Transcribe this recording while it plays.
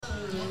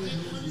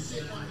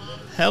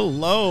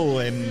Hello,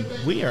 and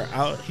we are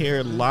out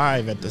here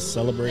live at the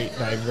Celebrate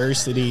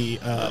Diversity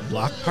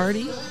block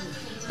party.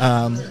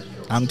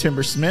 I'm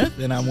Timber Smith,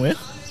 and I'm with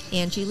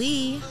Angie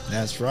Lee.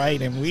 That's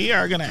right, and we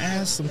are going to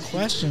ask some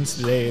questions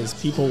today as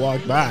people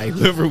walk by,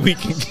 whoever we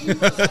can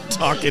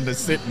talking to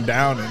sitting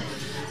down and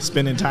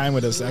spending time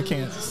with us. I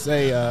can't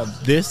say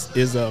this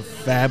is a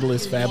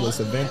fabulous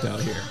event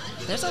out here.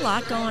 There's a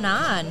lot going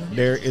on.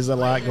 There is a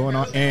lot going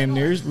on, and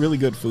there's really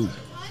good food.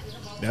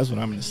 That's what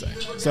I'm going to say.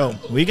 So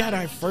we got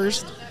our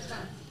first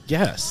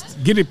guest.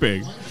 Guinea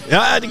pig.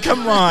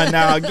 Come on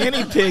now,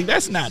 guinea pig.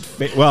 That's not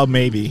fair. Well,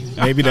 maybe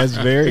that's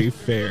very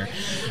fair.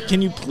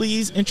 Can you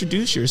please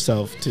introduce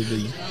yourself to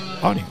the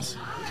audience?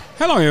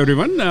 Hello,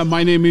 everyone.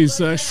 My name is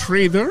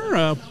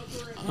Sridhar.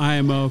 I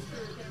am a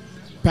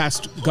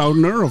past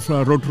governor of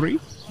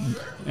Rotary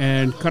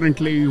and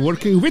currently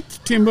working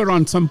with Timber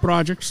on some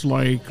projects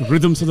like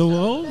Rhythms of the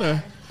World.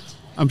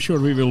 I'm sure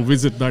we will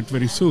visit that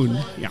very soon.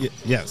 Yeah.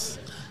 Yes.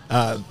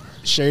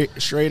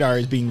 Sridhar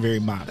is being very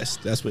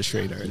modest. That's what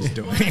Sridhar is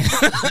doing.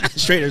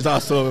 Sridhar is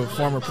also a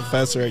former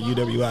professor at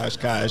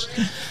UW-Oshkosh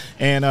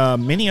and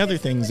many other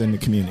things in the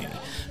community.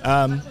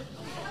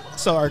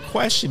 So our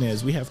question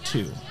is, we have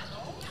two.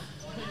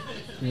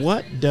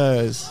 What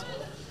does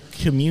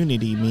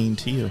community mean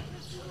to you?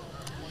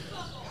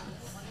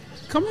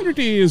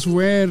 Community is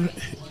where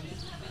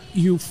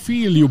you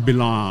feel you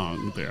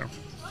belong there.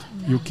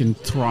 You can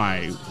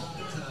thrive.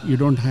 You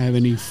don't have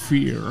any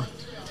fear.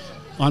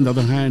 On the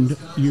other hand,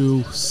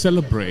 you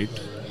celebrate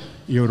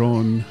your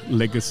own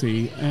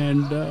legacy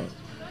and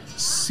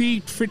see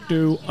it fit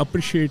to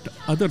appreciate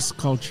others'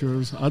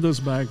 cultures, others'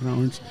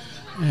 backgrounds,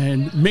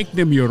 and make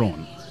them your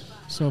own.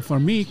 So for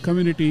me,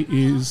 community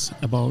is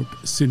about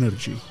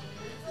synergy.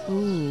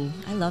 Ooh,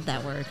 I love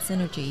that word,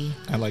 synergy.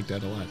 I like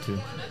that a lot, too.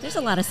 There's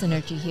a lot of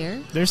synergy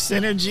here. There's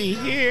synergy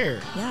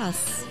here.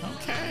 Yes.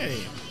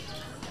 Okay.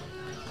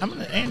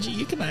 Angie,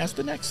 you can ask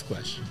the next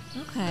question.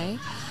 Okay.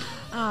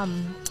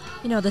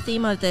 The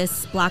theme of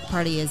this block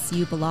party is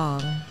You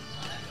Belong.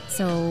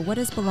 So what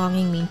does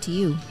belonging mean to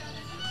you?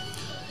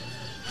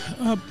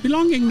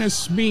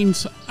 Belongingness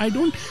means I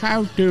don't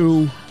have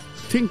to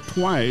think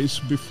twice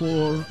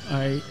before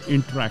I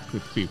interact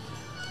with people.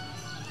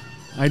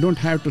 I don't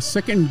have to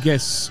second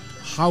guess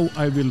how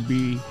I will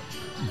be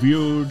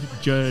viewed,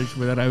 judged,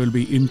 whether I will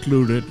be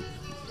included.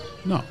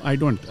 No, I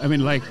don't. I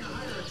mean, like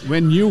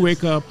when you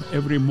wake up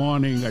every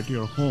morning at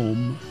your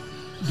home,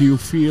 do you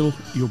feel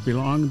you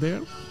belong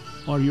there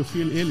or you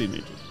feel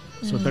alienated?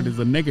 So that is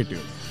the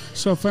negative.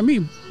 So for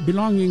me,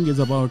 belonging is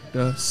about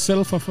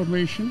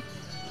self-affirmation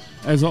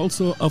as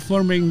also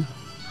affirming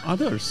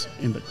others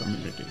in the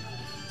community.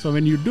 So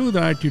when you do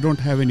that, you don't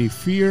have any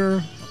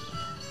fear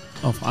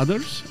of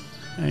others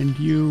and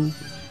you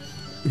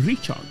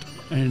reach out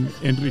and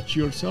enrich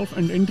yourself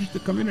and enrich the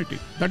community.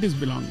 That is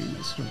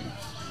belongingness to me.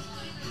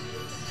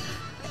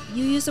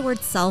 You use the word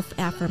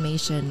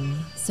self-affirmation.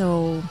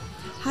 So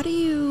how do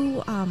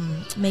you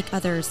make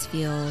others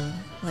feel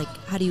like,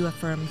 how do you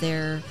affirm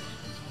their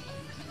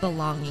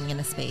belonging in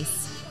a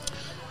space?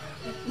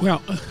 Well,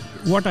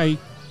 what I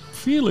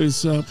feel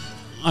is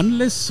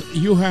unless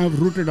you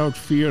have rooted out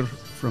fear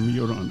from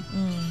your own,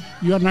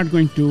 you are not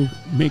going to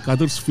make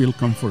others feel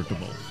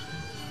comfortable.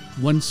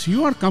 Once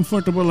you are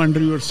comfortable under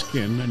your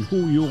skin and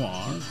who you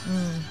are,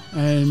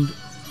 and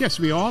yes,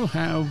 we all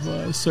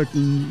have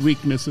certain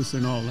weaknesses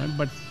and all that,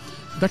 but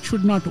that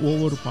should not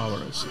overpower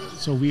us.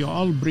 So we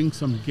all bring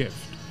some gift,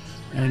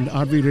 and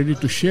are we ready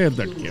to share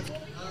that gift?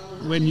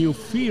 When you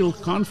feel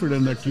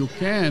confident that you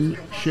can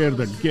share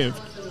that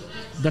gift,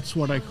 that's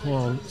what I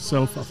call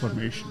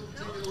self-affirmation.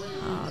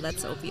 Oh,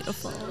 that's so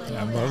beautiful.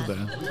 I love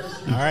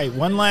that. All right,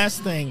 one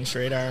last thing,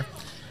 Sridhar.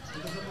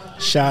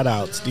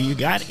 Shout-outs. Do you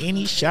got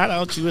any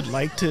shout-outs you would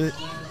like to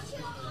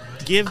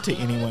give to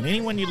anyone?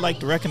 Anyone you'd like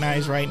to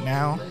recognize right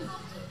now?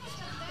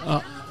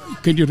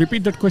 Can you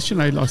repeat that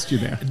question? I lost you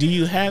there. Do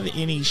you have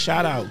any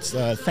shout-outs,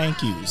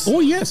 thank yous?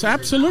 Oh, yes,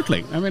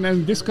 absolutely. I mean,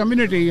 in this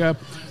community,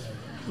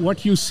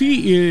 what you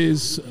see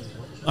is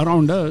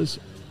around us,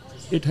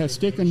 it has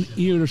taken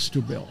years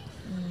to build.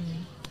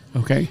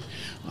 Okay?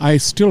 I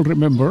still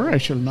remember, I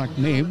shall not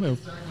name,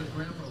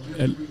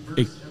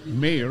 a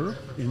mayor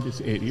in this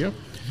area.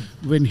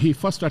 When he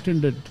first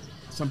attended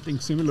something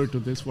similar to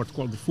this, what's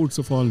called the Foods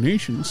of All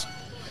Nations,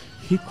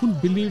 he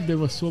couldn't believe there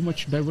was so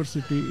much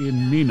diversity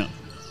in Nina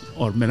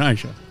or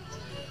Menasha.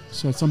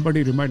 So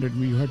somebody reminded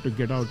me, you have to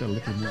get out a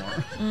little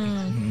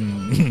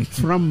more.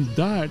 From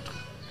that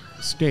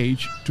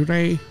stage,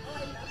 today,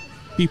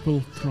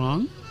 people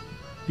throng,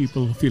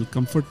 people feel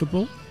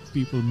comfortable,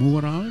 people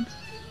move around,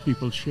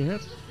 people share.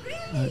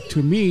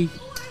 To me,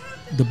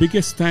 the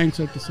biggest thanks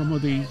are to some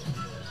of the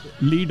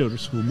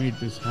leaders who made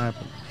this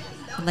happen.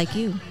 Like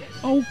you.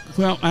 Oh,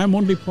 well, I'm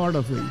only part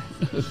of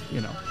it,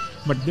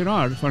 But there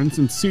are, for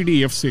instance,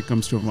 CDFC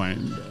comes to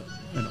mind.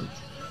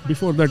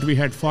 Before that, we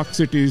had Fox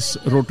Cities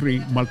Rotary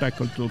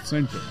Multicultural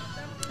Center.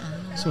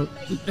 So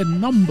a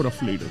number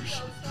of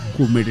leaders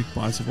who made it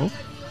possible.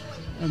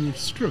 And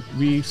it's true,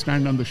 we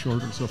stand on the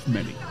shoulders of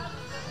many.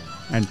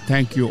 And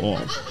thank you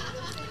all.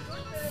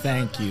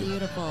 Thank you.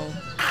 Beautiful.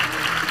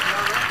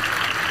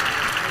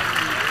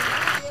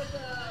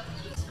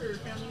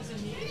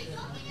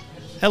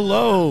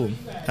 Hello.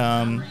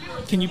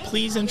 Can you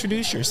please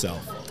introduce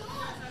yourself?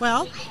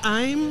 Well,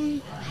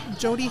 I'm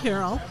Jody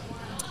Harrell,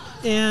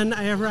 and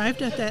I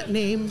arrived at that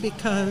name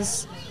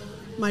because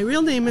my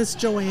real name is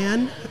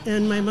Joanne,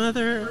 and my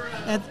mother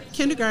at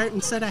kindergarten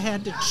said I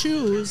had to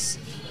choose,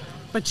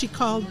 but she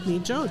called me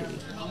Jody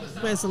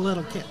as a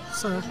little kid.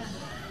 So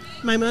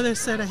my mother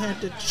said I had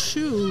to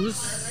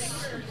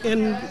choose,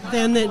 and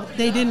then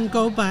they didn't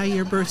go by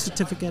your birth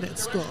certificate at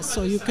school,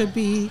 so you could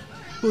be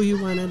who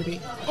you wanted to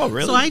be. Oh,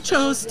 really? So I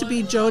chose to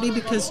be Jody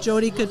because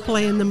Jody could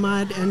play in the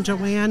mud, and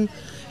Joanne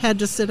had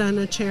to sit on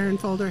a chair and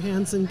fold her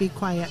hands and be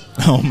quiet.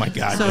 Oh, my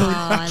God.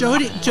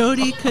 So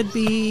Jody could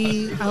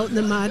be out in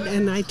the mud,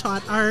 and I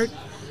taught art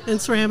and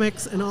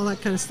ceramics and all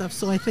that kind of stuff,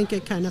 so I think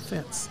it kind of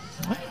fits.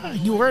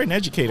 You were an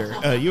educator.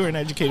 You were an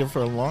educator for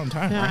a long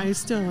time, Yeah, right? I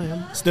still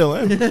am. Still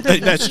am.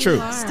 That's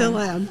true. Still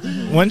am.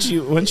 Once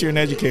you're an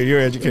educator, you're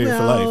an educator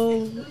for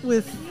life.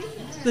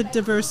 With the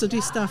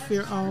diversity stuff,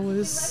 you're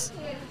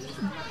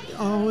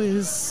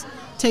always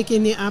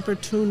taking the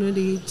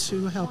opportunity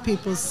to help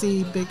people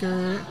see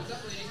bigger,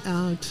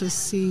 to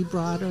see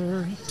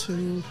broader,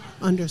 to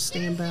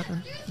understand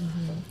better.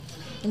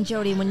 And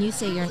Jody, when you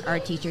say you're an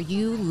art teacher,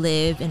 you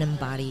live and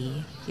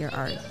embody your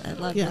art. I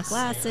love your Yes.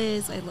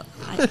 glasses.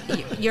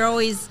 You're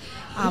always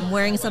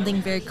wearing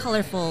something very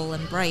colorful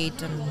and bright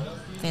and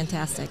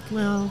fantastic.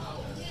 Well,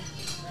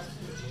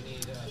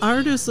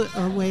 art is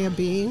a way of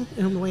being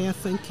and a way of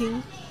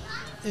thinking.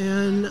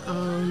 And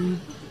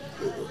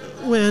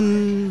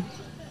when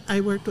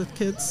I worked with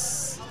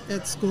kids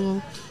at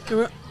school, they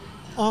were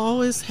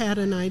always had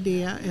an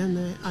idea, and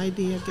the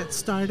idea gets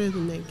started,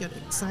 and they get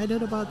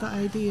excited about the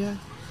idea.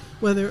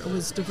 Whether it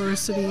was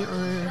diversity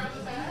or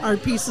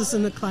art pieces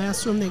in the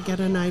classroom, they get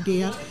an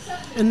idea.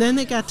 And then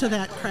they got to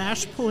that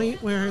crash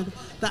point where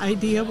the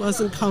idea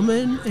wasn't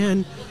coming,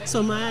 and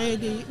so my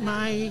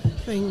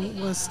thing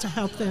was to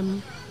help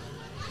them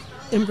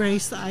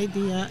embrace the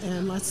idea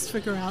and let's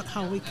figure out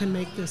how we can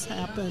make this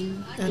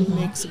happen and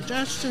make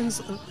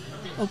suggestions,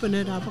 open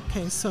it up.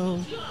 Okay, so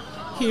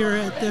here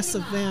at this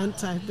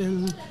event, I've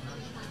been,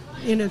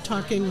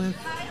 talking with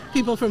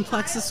people from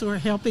Plexus who are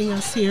helping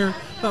us here,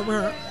 but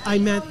I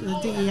met the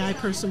DEI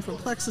person from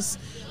Plexus,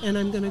 and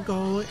I'm going to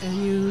go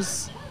and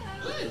use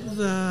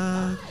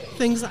the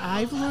things that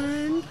I've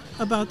learned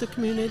about the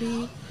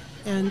community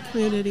and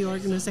community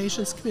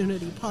organizations,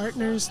 community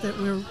partners that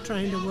we're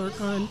trying to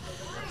work on.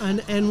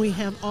 And we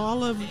have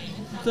all of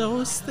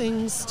those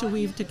things to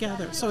weave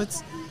together. So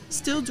it's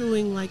still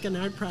doing like an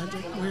art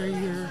project where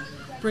you're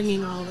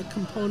bringing all the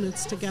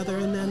components together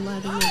and then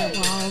letting it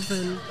evolve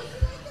and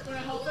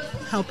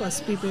help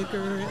us be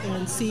bigger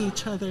and see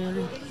each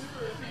other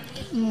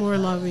more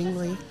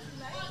lovingly.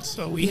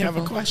 So we have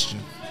a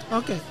question.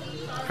 Okay.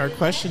 Our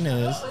question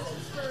is,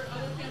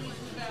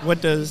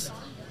 what is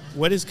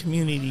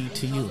community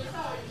to you?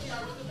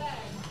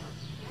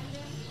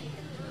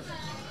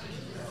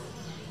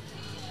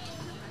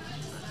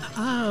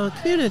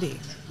 Community.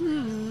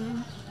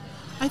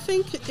 I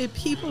think if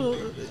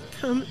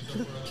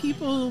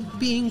people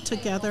being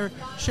together,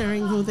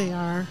 sharing who they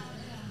are.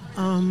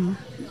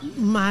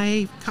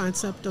 My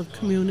concept of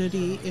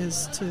community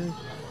is to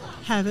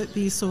have it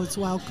be so it's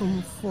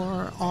welcome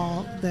for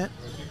all, that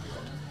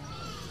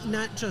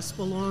not just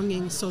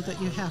belonging so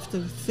that you have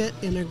to fit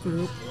in a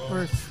group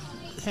or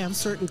have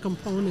certain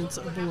components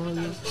of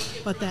belonging,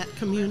 but that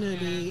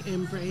community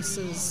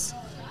embraces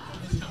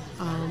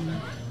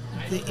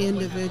the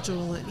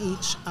individual in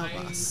each of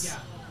us,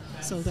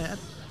 so that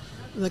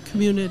the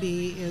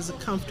community is a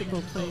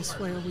comfortable place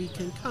where we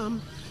can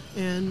come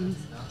and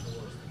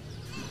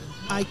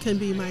I can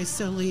be my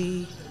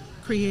silly,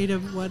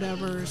 creative,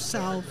 whatever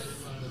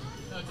self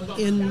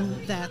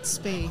in that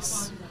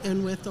space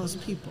and with those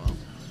people.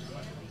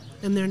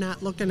 And they're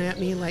not looking at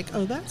me like,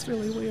 oh, that's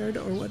really weird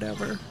or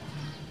whatever.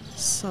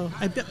 So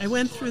I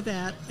went through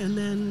that, and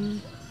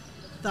then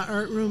the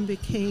art room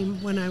became,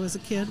 when I was a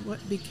kid, what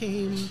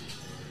became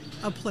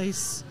a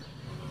place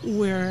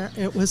where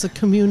it was a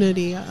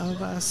community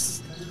of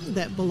us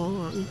that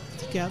belonged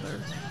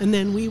together. And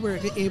then we were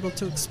able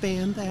to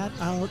expand that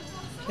out,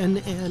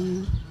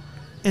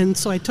 and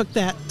so I took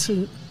that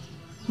to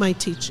my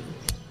teaching,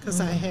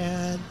 because I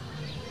had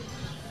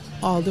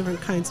all different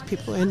kinds of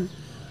people and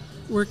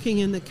working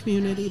in the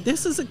community.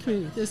 This is a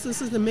community. This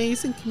is an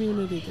amazing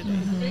community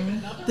today.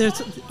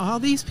 There's all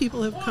these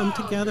people have come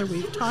together.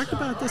 We've talked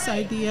about this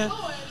idea.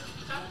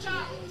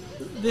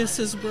 This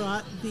has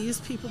brought these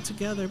people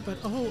together, but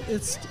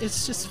it's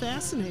just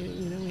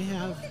fascinating. We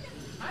have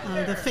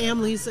the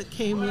families that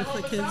came with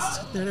the kids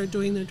that are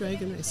doing the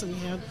Dragon Race, and we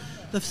have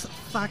the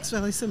Fox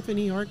Valley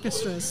Symphony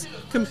Orchestras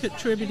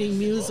contributing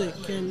music,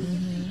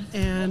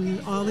 and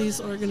all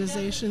these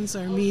organizations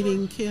are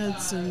meeting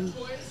kids, and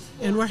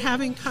we're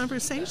having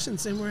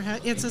conversations, and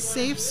it's a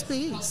safe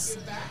space,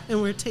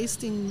 and we're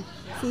tasting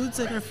foods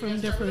that are from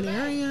different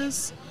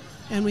areas,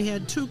 and we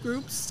had 2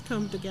 groups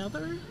come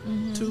together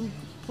to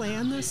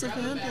plan this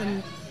event,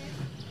 and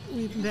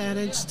we've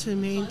managed to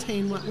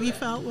maintain what we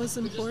felt was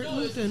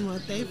important and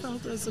what they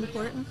felt was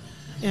important.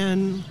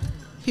 And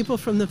people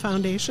from the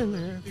foundation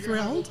are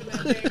thrilled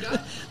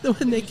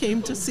when they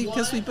came to see,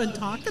 because we've been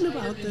talking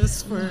about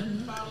this for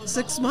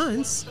 6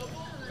 months.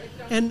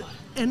 And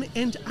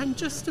I'm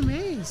just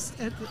amazed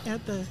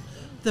at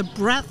the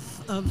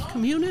breadth of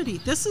community.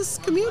 This is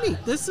community.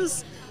 This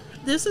is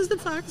the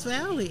Fox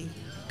Valley.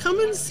 Come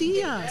and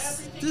see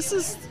us. This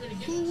is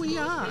who we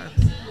are.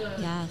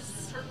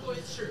 Yes.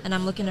 And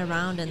I'm looking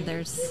around, and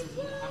there's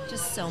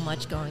just so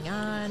much going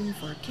on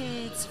for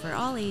kids, for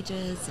all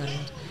ages, and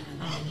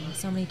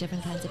so many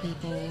different kinds of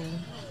people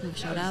who've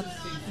showed up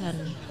and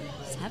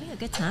just having a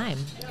good time,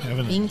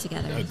 being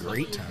together. A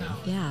great time.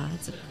 Yeah.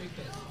 It's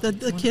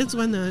the kids,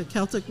 when the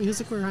Celtic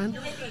music were on,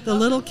 the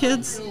little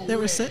kids that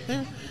were sitting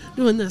there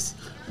doing this,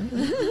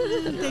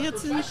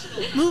 dancing,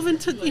 moving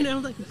to,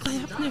 like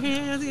clapping their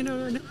hands,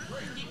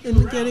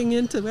 and getting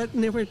into it.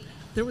 And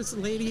there was a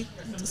lady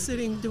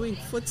sitting doing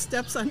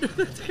footsteps under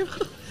the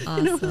table.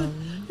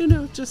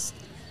 awesome. Just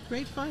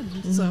great fun.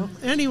 So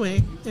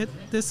anyway,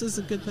 this is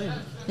a good thing.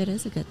 It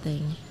is a good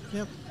thing.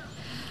 Yep.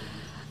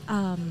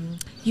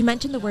 You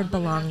mentioned the word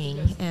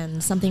belonging,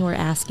 and something we're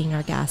asking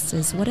our guests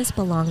is, what does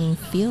belonging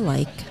feel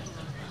like?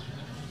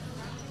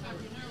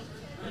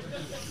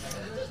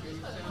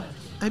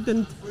 I've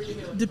been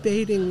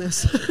debating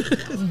this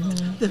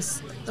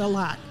this a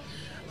lot.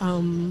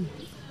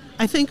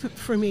 I think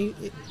for me,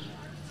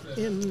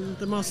 in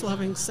the most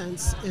loving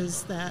sense,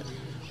 is that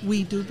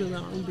we do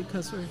belong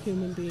because we're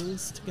human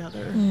beings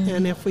together.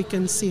 And if we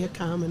can see a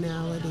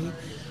commonality,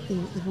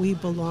 we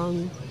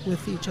belong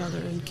with each other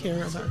and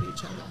care about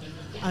each other.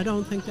 I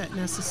don't think that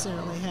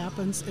necessarily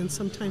happens, and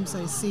sometimes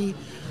I see,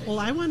 well,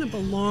 I want to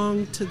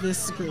belong to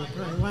this group,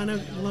 or I want to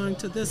belong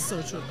to this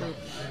social group.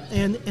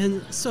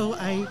 And so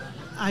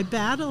I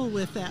battle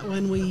with that.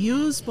 When we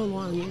use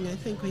belonging, I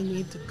think we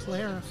need to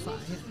clarify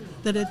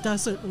it, that it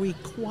doesn't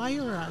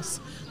require us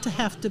to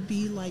have to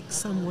be like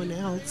someone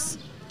else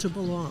to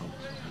belong.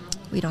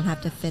 We don't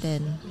have to fit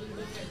in.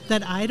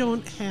 That I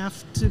don't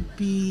have to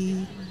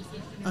be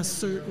a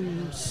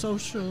certain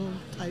social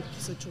type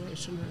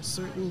situation or a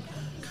certain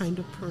kind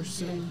of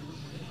person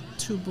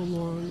to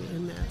belong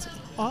in that.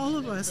 All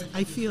of us,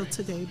 I feel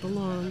today,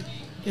 belong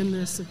in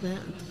this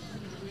event.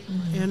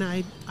 And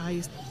I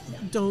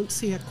don't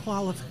see a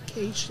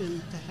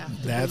qualification to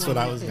have to That's belong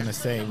what I was there. going to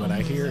say. What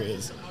I hear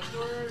is,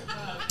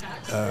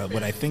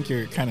 what I think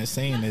you're kind of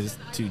saying is,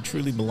 to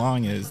truly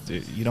belong is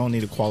that you don't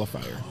need a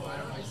qualifier.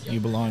 You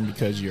belong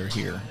because you're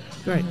here.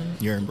 Right,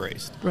 You're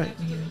embraced. right.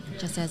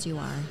 Just as you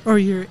are. Or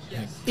you're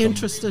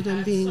interested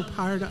in being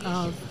part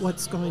of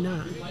what's going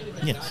on.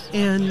 Yes.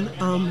 And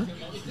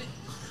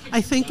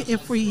I think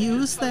if we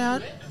use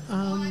that,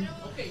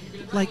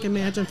 like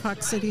Imagine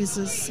Fox Cities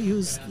has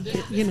used,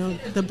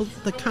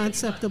 the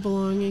concept of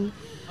belonging,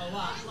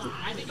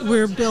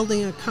 we're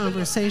building a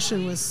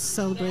conversation with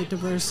Celebrate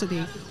Diversity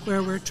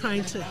where we're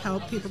trying to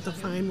help people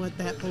define what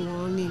that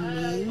belonging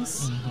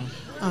means,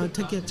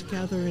 to get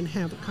together and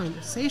have a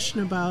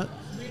conversation about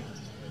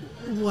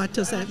what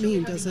does that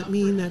mean. Does it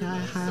mean that I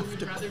have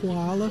to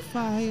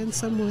qualify in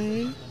some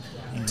way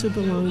to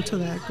belong to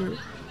that group?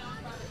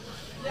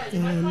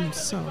 And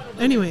so,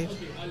 anyway.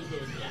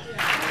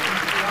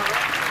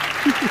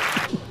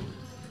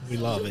 We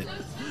love it.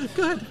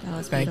 Good. That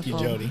was Thank you,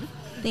 beautiful. Jody.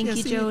 Thank Yeah,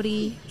 you, see,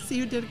 Jody. See,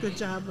 you did a good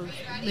job of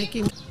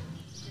making.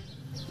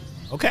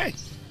 Okay.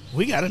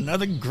 We got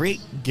another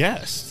great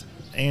guest.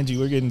 Angie,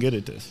 we're getting good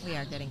at this. We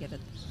are getting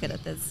good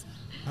at this.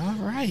 All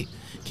right.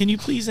 Can you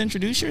please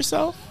introduce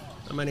yourself?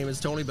 My name is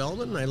Tony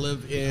Bellman. I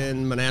live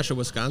in Menasha,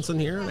 Wisconsin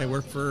here, and I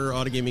work for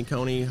Outagamie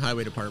County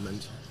Highway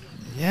Department.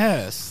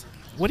 Yes.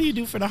 What do you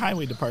do for the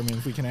highway department,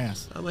 if we can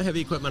ask? I'm a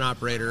heavy equipment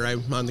operator.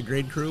 I'm on the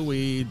grade crew.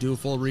 We do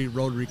full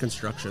road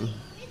reconstruction.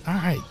 All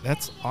right.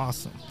 That's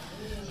awesome.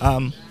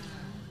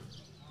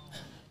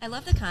 I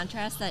love the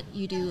contrast that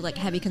you do like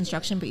heavy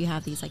construction, but you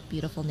have these like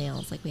beautiful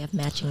nails. Like we have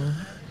matching.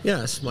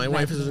 Yes, my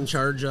wife is in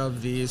charge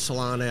of the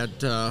salon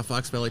at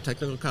Fox Valley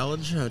Technical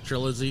College,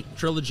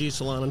 Trilogy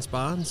Salon and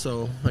Spa.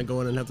 So I go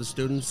in and have the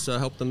students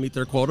help them meet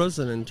their quotas,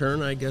 and in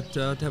turn I get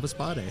to have a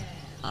spa day.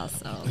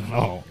 Awesome.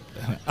 Oh,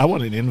 I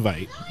want an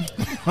invite.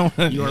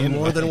 You are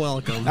more than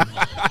welcome. All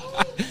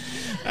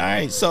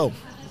right. So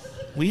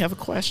we have a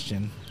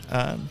question,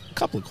 a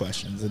couple of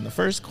questions. And the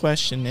first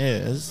question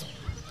is,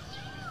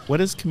 what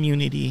does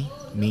community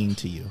mean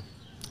to you?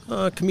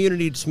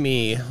 Community to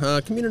me,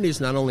 community is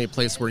not only a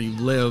place where you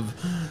live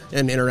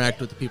and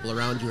interact with the people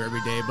around you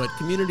every day, but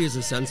community is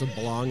a sense of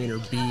belonging or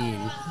being.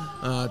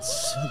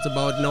 It's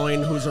about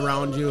knowing who's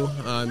around you,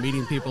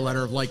 meeting people that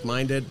are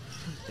like-minded,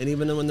 and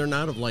even when they're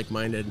not of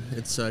like-minded,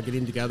 it's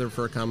getting together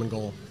for a common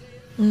goal.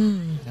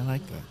 I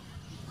like that.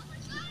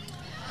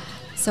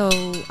 So,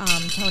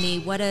 Tony,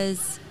 what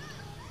does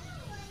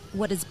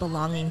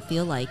belonging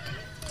feel like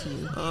to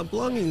you?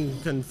 Belonging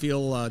can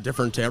feel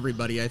different to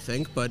everybody, I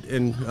think, but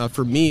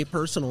for me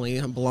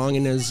personally,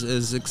 belonging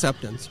is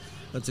acceptance.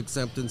 That's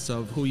acceptance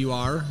of who you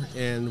are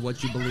and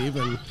what you believe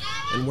and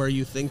where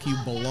you think you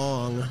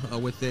belong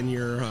within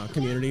your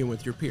community and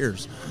with your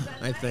peers.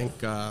 I think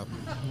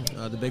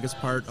the biggest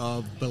part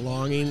of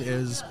belonging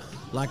is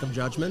lack of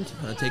judgment,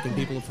 taking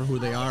people for who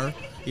they are,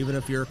 even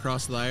if you're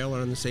across the aisle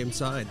or on the same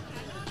side.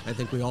 I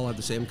think we all have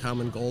the same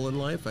common goal in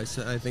life. I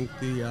think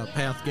the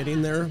path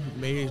getting there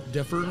may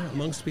differ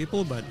amongst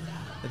people, but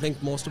I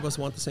think most of us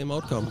want the same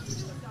outcome.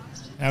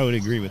 I would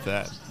agree with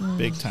that.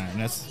 Big time.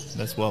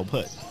 That's well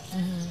put.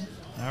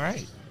 All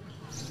right.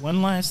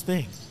 One last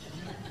thing.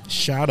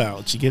 Shout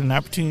outs. You get an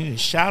opportunity to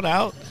shout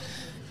out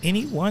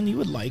anyone you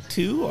would like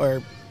to,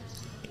 or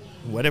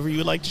whatever you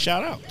would like to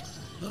shout out.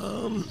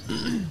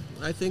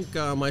 I think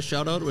my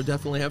shout out would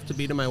definitely have to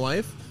be to my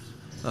wife.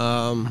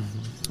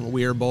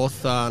 We are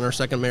both on our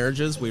second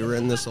marriages. We were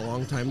in this a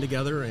long time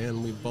together,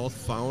 and we both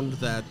found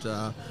that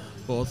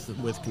both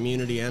with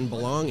community and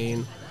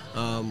belonging,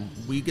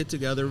 we get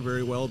together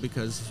very well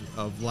because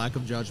of lack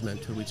of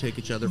judgment. We take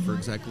each other for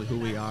exactly who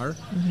we are,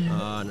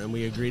 and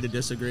we agree to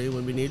disagree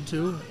when we need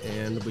to,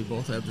 and we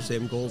both have the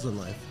same goals in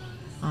life.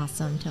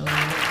 Awesome, Tony.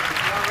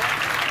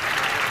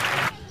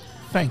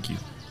 Thank you.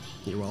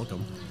 You're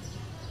welcome.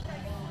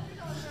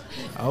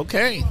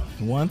 Okay.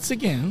 Once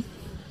again,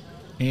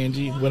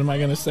 Angie, what am I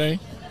going to say?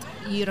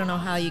 You don't know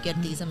how you get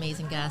these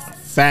amazing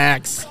guests.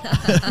 Facts.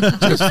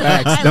 Just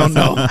facts. Don't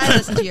know. I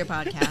listen to your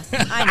podcast.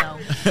 I know.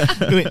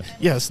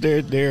 Yes,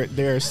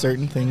 there are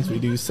certain things we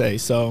do say.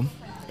 So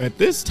at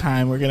this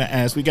time, we're going to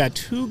ask, we got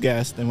two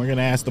guests, and we're going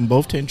to ask them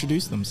both to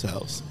introduce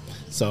themselves.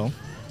 So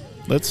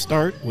let's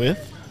start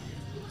with.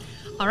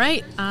 All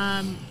right.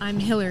 I'm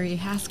Hillary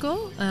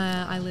Haskell.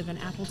 I live in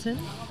Appleton,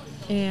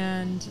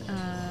 and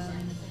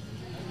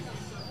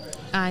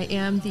I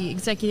am the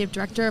executive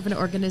director of an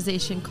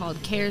organization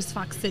called CARES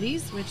Fox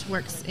Cities, which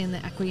works in the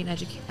equity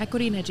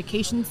and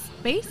education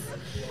space.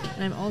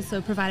 And I'm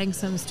also providing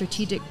some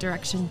strategic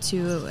direction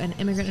to an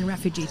immigrant and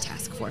refugee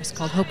task force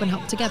called Hope and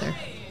Help Together.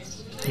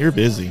 You're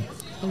busy.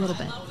 A little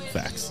bit.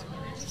 Facts.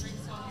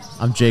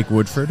 I'm Jake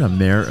Woodford. I'm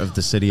mayor of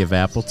the city of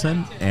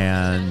Appleton,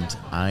 and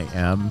I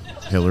am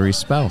Hillary's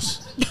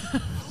spouse.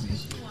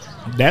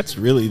 That's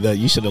really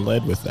you should have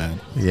led with that.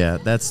 Yeah,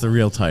 that's the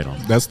real title.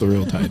 That's the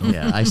real title.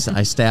 Yeah, I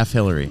staff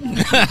Hillary.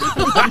 Depends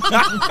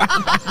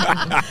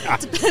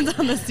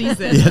on the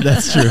season. Yeah,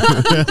 that's true.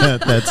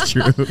 That's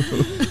true.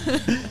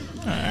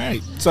 All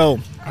right. So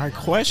our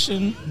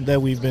question that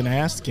we've been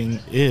asking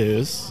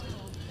is,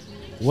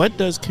 what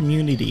does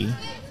community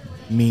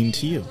mean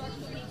to you?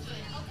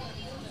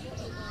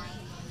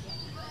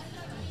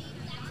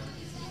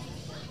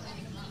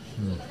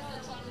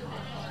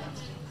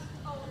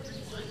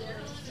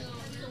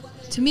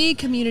 To me,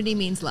 community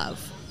means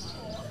love.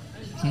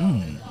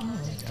 Can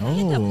I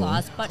hit the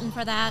applause button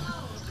for that?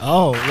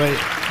 Oh, wait.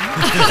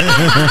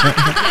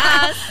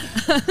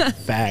 Yes.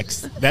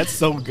 Facts. That's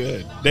so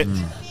good.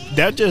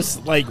 That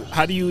just,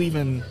 how do you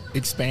even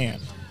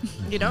expand?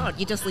 You don't.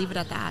 You just leave it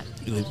at that.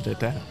 You leave it at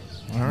that.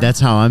 All right.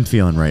 That's how I'm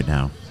feeling right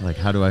now. Like,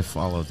 how do I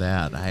follow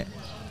that?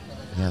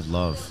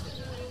 Love.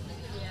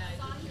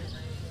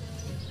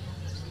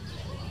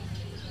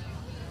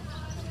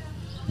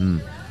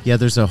 Yeah,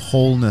 there's a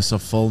wholeness, a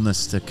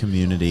fullness to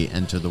community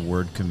and to the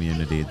word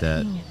community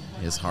that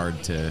is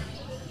hard to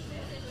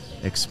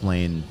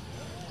explain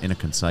in a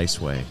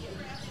concise way.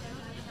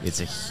 It's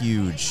a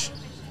huge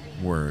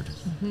word,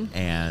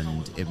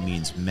 and it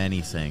means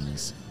many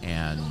things.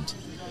 And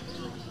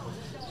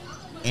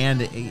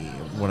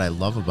what I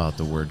love about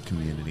the word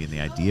community and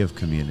the idea of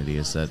community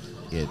is that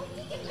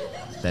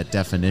that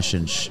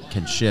definition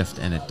can shift,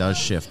 and it does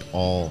shift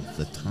all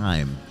the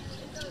time,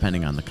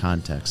 depending on the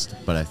context.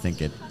 But I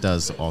think it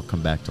does all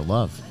come back to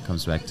love. It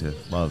comes back to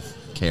love,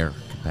 care,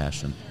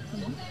 compassion.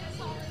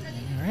 All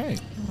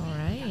right. All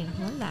right.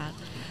 Love that.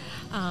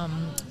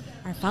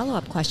 Our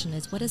follow-up question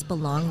is, what does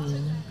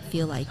belonging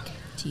feel like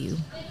to you?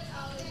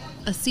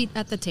 A seat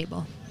at the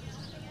table.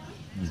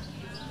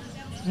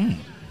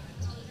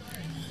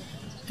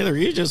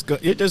 Hillary, you're just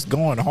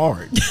going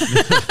hard.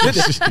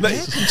 just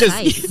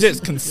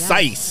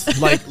concise, Yes.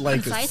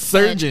 like Concise, a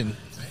surgeon.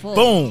 full.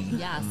 Boom.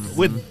 Yes.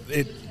 With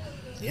it,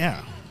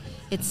 yeah.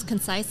 It's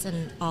concise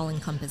and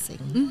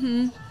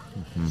all-encompassing.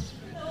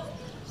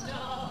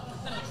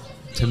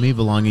 To me,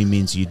 belonging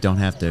means you don't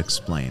have to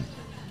explain.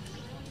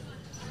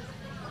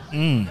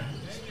 You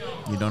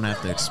don't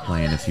have to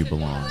explain if you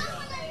belong.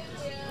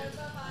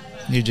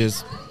 You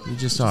just You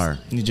just are.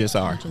 You just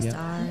are. Just Yep.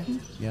 are.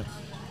 Yep.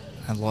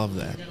 I love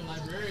that.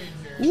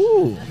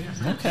 Ooh.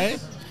 Okay.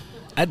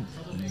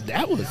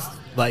 That was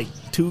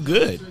too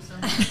good.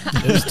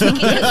 It was too You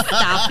just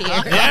stop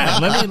here. Yeah,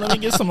 let me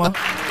get some more.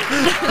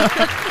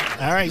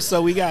 All right,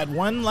 so we got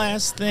one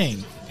last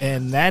thing,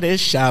 and that is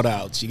shout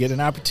outs. You get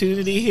an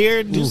opportunity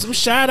here to do some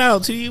shout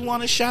outs. Who you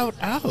want to shout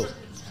out?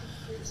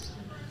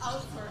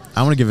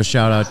 I want to give a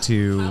shout out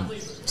to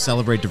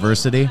Celebrate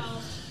Diversity.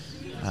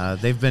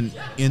 They've been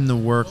in the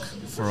work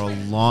for a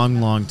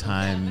long, long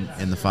time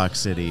in the Fox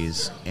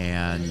Cities,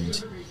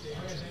 and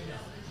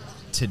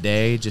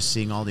today just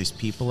seeing all these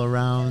people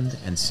around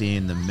and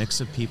seeing the mix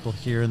of people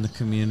here in the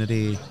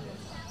community,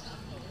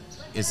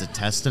 is a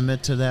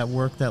testament to that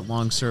work, that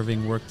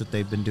long-serving work that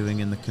they've been doing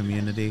in the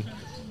community,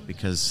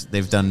 because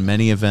they've done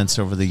many events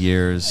over the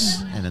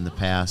years and in the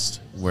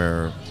past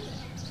where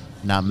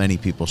not many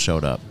people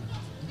showed up,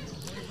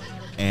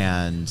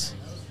 and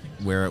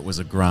where it was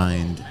a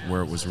grind,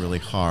 where it was really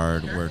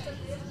hard, where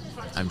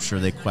I'm sure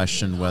they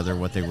questioned whether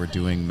what they were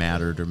doing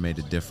mattered or made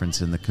a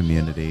difference in the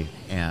community.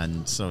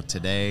 And so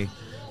today,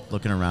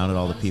 looking around at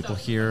all the people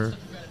here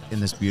in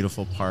this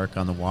beautiful park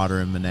on the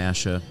water in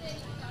Menasha,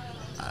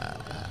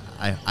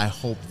 I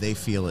hope they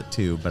feel it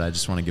too, but I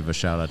just want to give a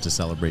shout out to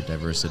Celebrate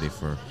Diversity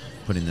for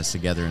putting this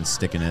together and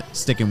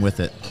sticking with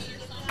it.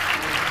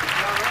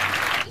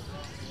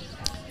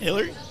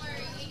 Hillary?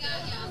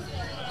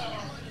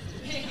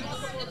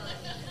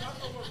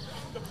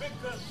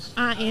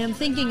 I am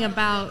thinking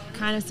about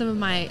kind of some of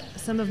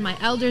my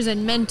elders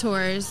and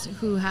mentors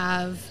who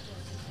have,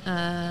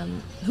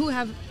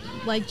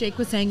 like Jake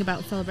was saying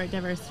about Celebrate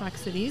Diverse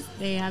Fox Cities,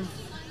 they have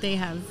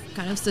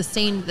kind of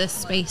sustained this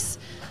space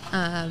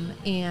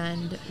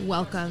and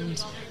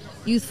welcomed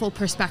youthful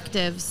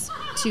perspectives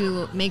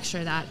to make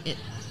sure that it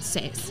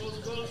stays.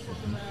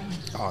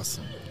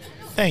 Awesome.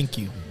 Thank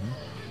you.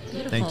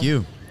 Beautiful. Thank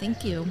you.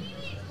 Thank you.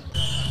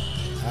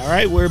 All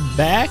right, we're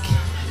back,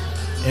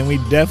 and we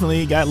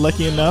definitely got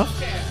lucky enough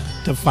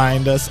to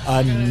find us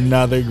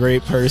another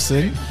great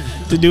person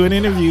to do an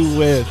interview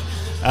with.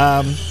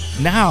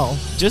 Now,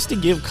 just to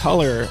give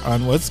color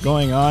on what's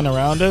going on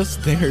around us,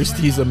 there's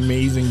these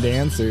amazing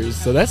dancers.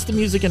 So that's the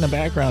music in the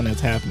background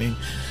that's happening.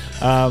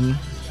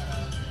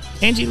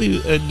 Angie,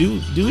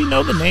 do we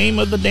know the name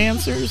of the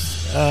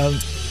dancers?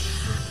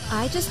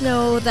 I just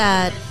know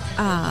that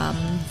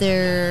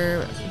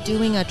they're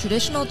doing a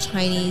traditional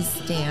Chinese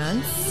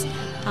dance,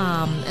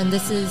 and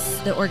this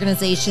is the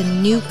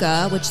organization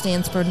NUCA, which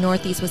stands for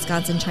Northeast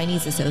Wisconsin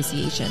Chinese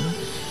Association.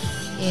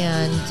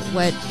 And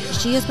what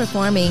she is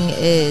performing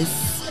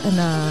is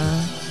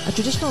a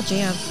traditional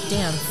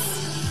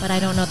dance, but I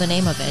don't know the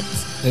name of it.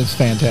 It's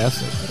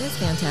fantastic. It is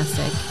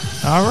fantastic.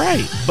 All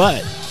right,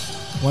 but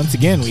once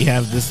again, we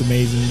have this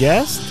amazing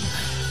guest.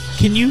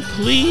 Can you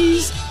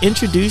please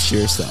introduce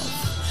yourself?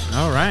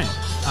 All right.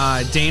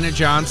 Dana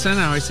Johnson.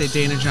 I always say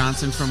Dana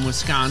Johnson from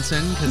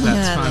Wisconsin because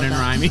that's Yeah, I fun and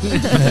love rhyming.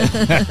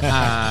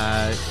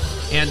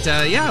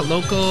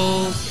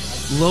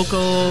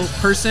 Local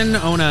person,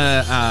 own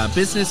a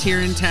business here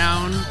in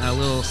town, a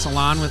little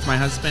salon with my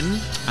husband,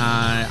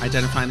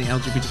 identifying the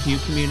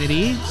LGBTQ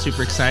community.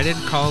 Super excited.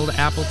 Called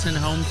Appleton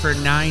home for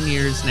 9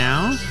 years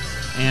now,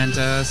 and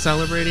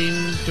celebrating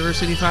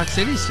Diversity Fox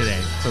Cities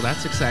today. So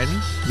that's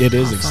exciting. It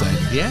is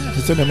exciting. Yeah.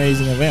 It's an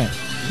amazing event.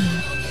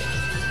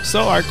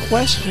 So our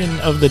question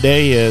of the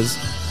day is,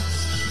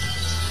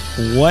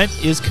 what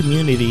is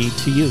community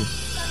to you?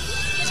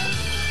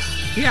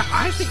 Yeah,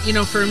 I think,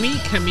 for me,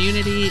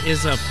 community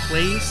is a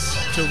place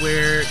to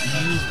where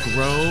you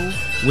grow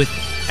with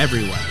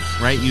everyone,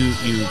 right? You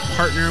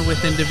partner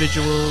with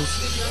individuals.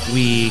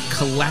 We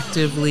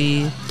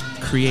collectively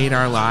create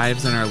our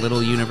lives and our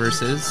little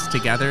universes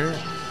together.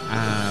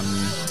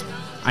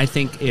 I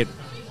think it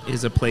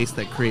is a place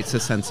that creates a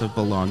sense of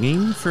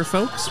belonging for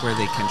folks, where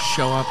they can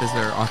show up as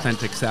their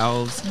authentic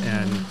selves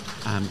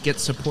and get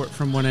support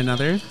from one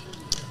another.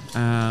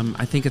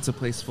 I think it's a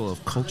place full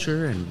of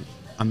culture and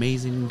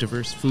amazing,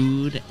 diverse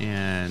food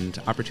and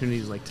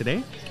opportunities like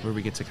today, where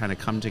we get to kind of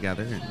come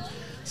together and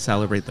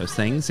celebrate those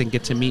things and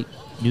get to meet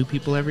new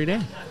people every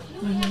day.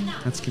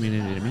 That's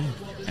community to me.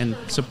 And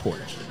support.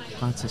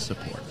 Lots of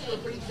support.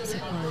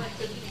 Support.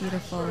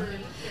 Beautiful.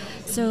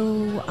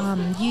 So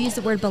you use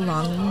the word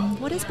belonging.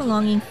 What does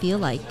belonging feel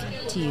like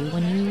to you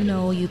when you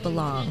know you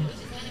belong?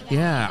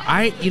 Yeah,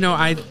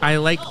 I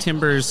like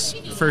Timber's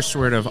first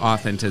word of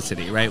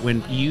authenticity, right?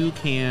 When you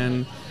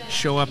can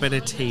show up at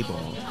a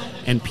table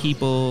and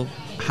people,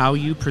 how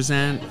you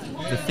present,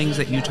 the things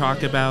that you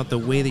talk about, the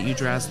way that you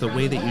dress, the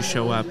way that you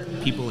show up,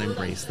 people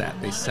embrace that.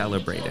 They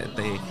celebrate it.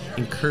 They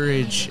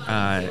encourage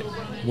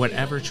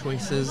whatever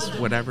choices,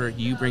 whatever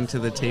you bring to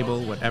the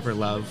table, whatever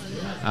love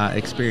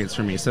experience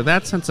for me. So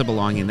that sense of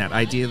belonging, that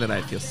idea that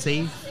I feel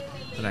safe,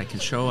 that I can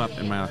show up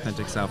in my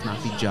authentic self,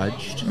 not be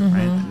judged,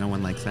 right? No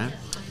one likes that.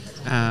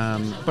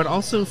 But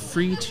also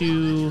free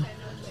to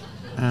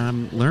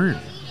learn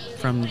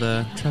from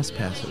the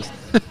trespassers.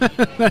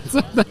 That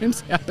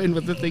sometimes happen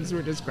with the things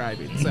we're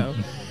describing. So,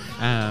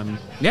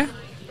 yeah,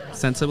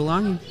 sense of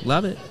belonging.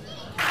 Love it.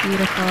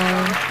 Beautiful.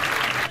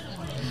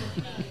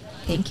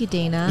 Thank you,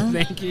 Dana.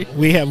 Thank you.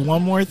 We have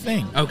one more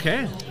thing.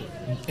 Okay.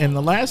 And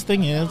the last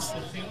thing is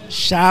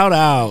shout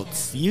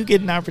outs. You get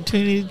an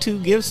opportunity to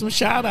give some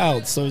shout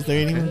outs. So is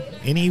there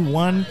any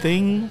one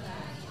thing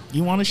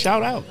you want to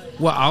shout out?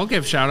 Well, I'll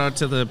give shout out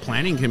to the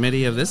planning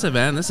committee of this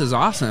event. This is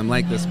awesome.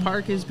 Like, this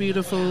park is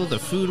beautiful. The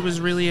food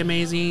was really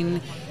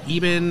amazing.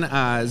 Even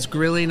his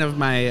grilling of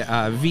my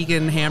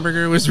vegan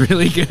hamburger was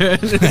really good.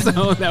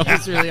 So that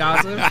was really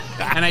awesome.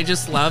 And I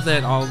just love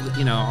that all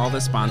the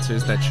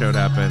sponsors that showed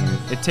up, and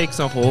it takes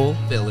a whole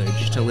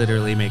village to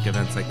literally make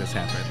events like this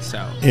happen.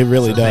 So It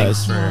really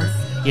does. Thanks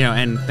for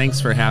and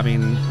thanks for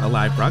having a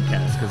live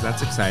broadcast because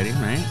that's exciting,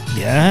 right?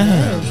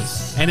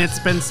 Yes. And it's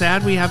been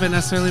sad we haven't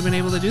necessarily been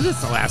able to do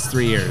this the last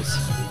 3 years.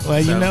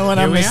 Well, So, you know what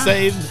here I'm we going to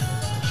are.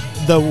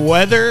 say? The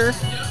weather,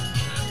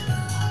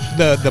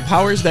 the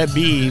powers that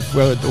be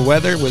for the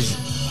weather was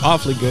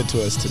awfully good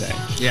to us today.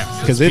 Yeah,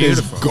 Because it's it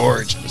is beautiful.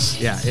 gorgeous.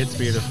 Yeah, it's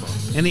beautiful.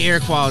 And the air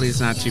quality is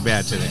not too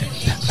bad today.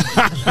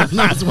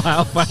 Not as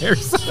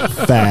wildfires.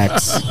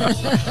 Facts.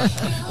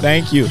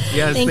 Thank you.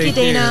 Yes, Thank you,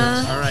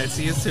 Dana. All right,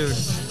 see you soon.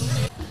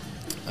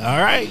 All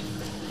right.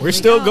 We're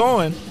still go.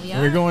 going. We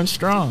We're are. going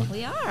strong.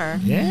 We are.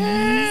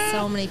 Yeah.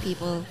 So many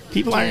people.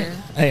 People aren't. here.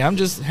 Hey, I'm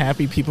just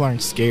happy people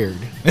aren't scared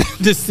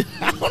to sit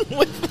down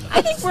with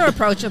I think we're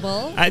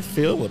approachable. I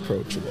feel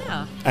approachable.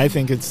 Yeah. I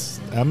think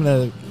I'm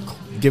going to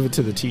give it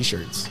to the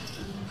T-shirts.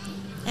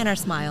 And our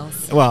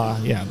smiles. Well,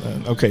 yeah.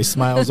 Okay,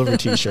 smiles over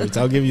T-shirts.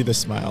 I'll give you the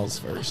smiles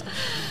first.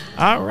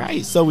 All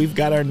right. So we've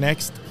got our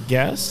next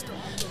guest.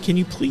 Can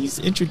you please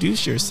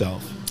introduce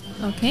yourself?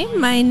 Okay,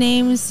 my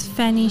name is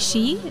Fanny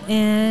Shi,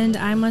 and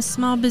I'm a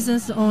small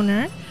business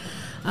owner.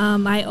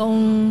 I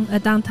own a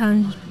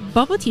downtown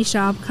bubble tea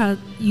shop called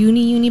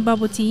Uni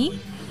Bubble Tea,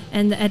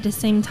 and at the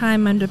same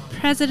time, I'm the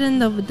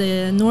president of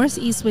the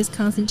Northeast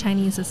Wisconsin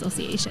Chinese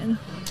Association.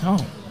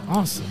 Oh,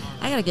 awesome.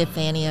 I gotta give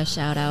Fanny a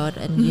shout out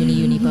and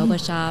Uni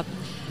Boba Shop.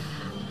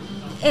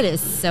 It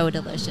is so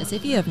delicious.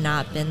 If you have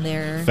not been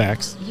there,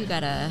 Facts. you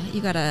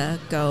gotta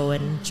go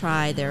and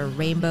try their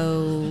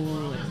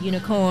rainbow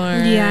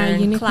unicorn. Yeah,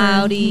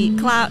 unicorn.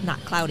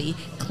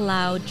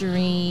 Cloud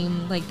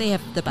Dream. Like they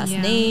have the best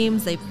Yeah.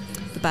 names, they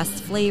the best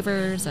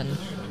flavors, and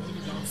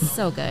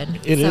so good.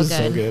 It is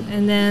so good.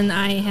 And then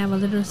I have a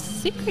little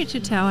secret to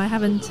tell. I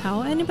haven't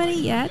told anybody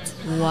yet.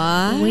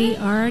 What? We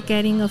are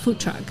getting a food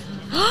truck.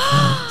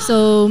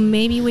 So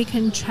maybe we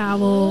can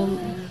travel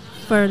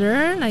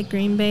further, like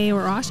Green Bay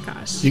or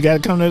Oshkosh. You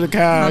got to come to the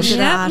Come Kosh. to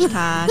the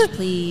Oshkosh,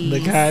 please. The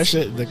Kosh.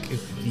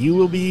 You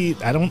will be.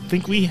 I don't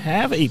think we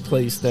have a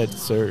place that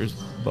serves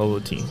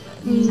bubble tea.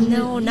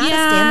 No, not a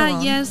yeah,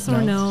 standalone. yes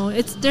or no.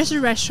 There's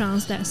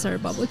restaurants that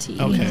serve bubble tea.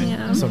 Okay.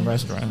 Yeah. Some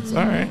restaurants.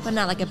 All right. But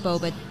not like a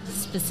boba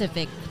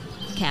specific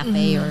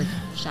cafe or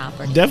shop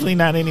or anything. Definitely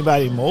not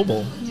anybody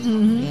mobile.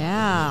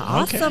 Yeah,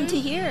 awesome Okay. to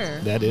hear.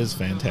 That is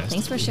fantastic.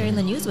 Thanks for sharing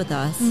the news with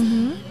us.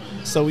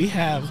 So we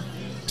have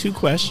 2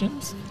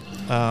 questions.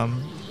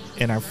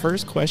 And our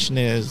first question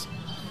is,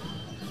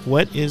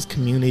 what is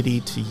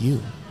community to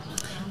you?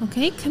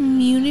 Okay,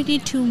 community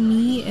to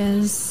me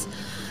is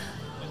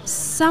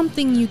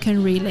something you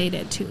can relate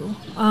it to.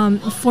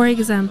 For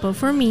example,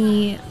 for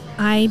me,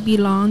 I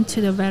belong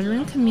to the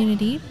veteran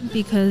community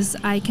because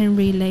I can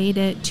relate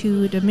it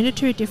to the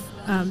military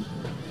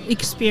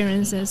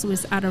experiences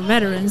with other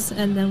veterans,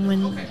 and then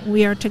when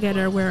we are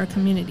together, we're a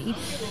community.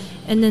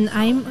 And then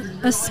I'm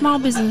a small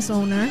business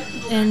owner,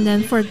 and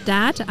then for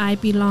that, I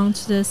belong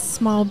to the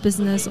small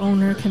business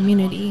owner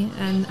community.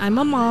 And I'm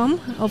a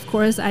mom, of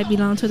course, I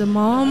belong to the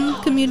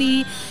mom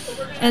community.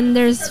 And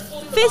there's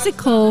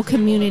physical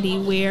community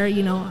where,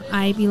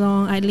 I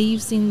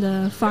live in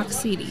the Fox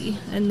City,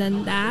 and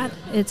then that,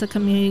 it's a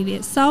community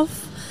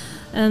itself.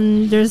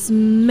 And there's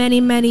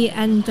many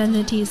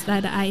identities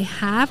that I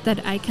have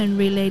that I can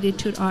relate it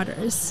to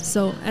others.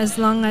 So as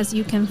long as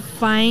you can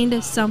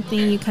find something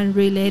you can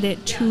relate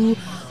it to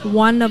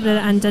one of the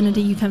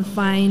identity you can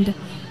find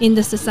in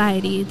the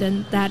society,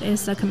 then that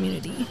is a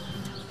community.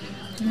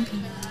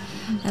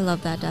 I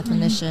love that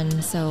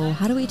definition. So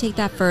how do we take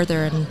that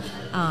further? And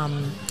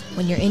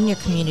when you're in your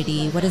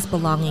community, what does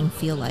belonging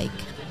feel like?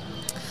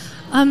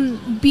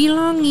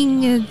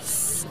 Belonging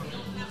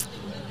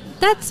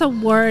that's a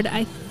word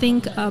I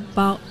think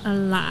about a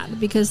lot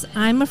because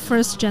I'm a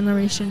first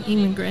generation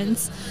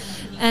immigrant,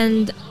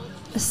 and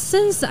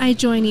since I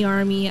joined the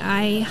Army,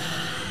 I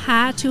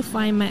had to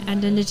find my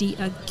identity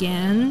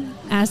again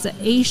as an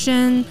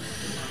Asian,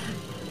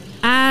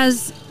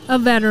 as a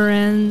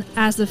veteran,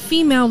 as a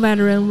female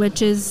veteran,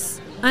 which is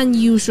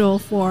unusual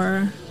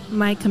for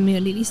my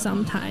community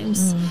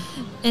sometimes.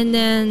 And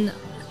then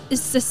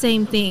it's the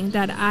same thing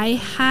that I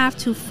have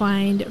to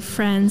find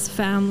friends,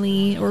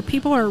 family, or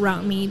people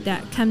around me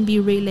that can be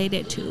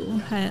related to,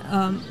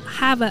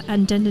 have an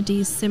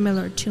identity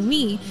similar to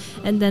me,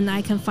 and then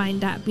I can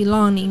find that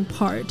belonging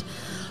part.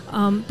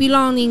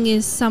 Belonging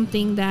is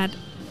something that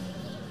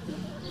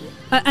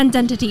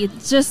identity,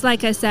 just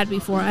like I said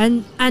before,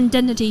 an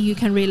identity you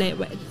can relate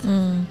with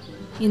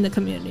in the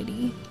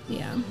community.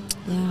 Yeah.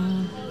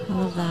 Yeah, I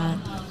love that.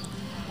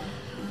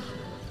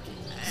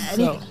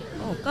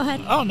 Go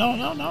ahead. Oh, no.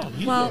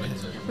 You Well, go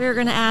ahead. we were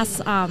going to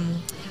ask,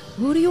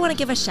 who do you want to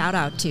give a shout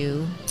out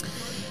to?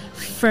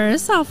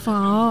 First of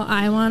all,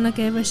 I want to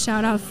give a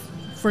shout out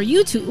for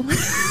you two.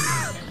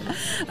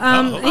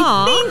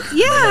 I think,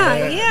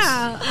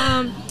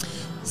 yeah.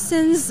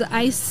 Since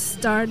I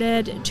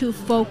started to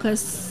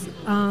focus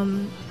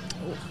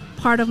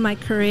part of my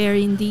career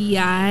in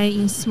DEI,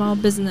 in small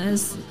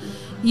business,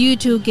 you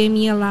two gave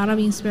me a lot of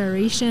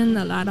inspiration,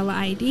 a lot of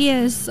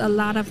ideas, a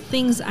lot of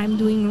things I'm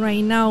doing right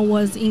now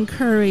was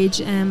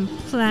encouraged and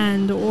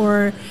planned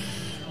or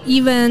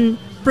even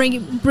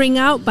bring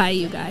out by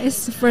you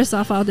guys. First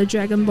of all, the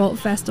Dragon Boat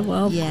Festival,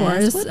 of Yes,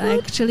 course. whoop,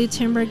 whoop. Actually,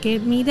 Timber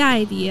gave me the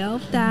idea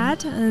of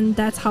that, and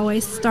that's how I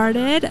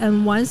started.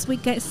 And once we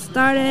get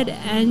started,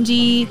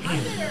 Angie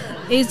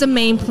is the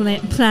main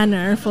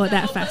planner for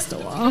that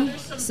festival.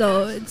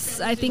 So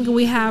I think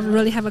we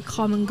really have a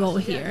common goal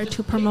here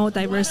to promote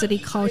diversity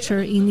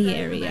culture in the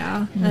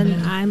area, and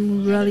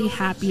I'm really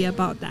happy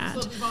about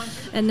that.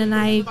 And then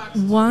I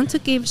want to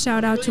give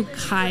shout out to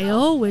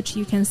Kyle, which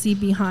you can see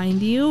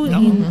behind you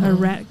in a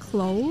red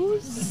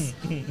clothes.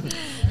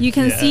 You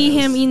can see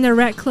him in the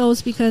red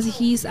clothes because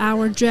he's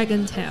our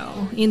dragon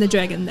tail in the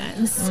dragon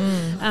dance.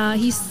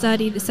 He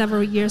studied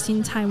several years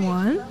in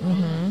Taiwan,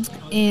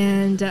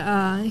 and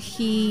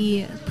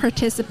he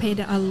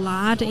participated a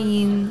lot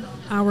in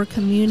our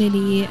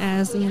community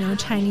as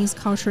Chinese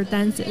culture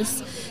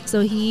dances.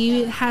 So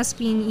he has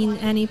been in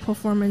any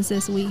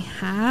performances we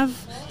have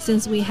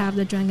since we have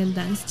the dragon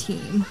dance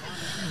team.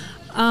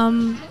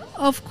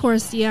 Of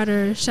course, the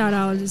other shout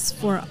out is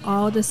for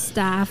all the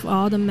staff,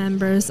 all the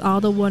members,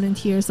 all the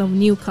volunteers of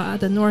NUCA,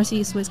 the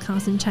Northeast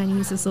Wisconsin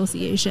Chinese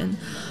Association.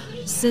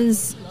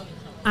 Since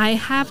I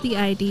have the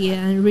idea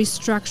and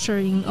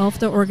restructuring of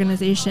the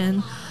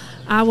organization,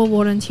 our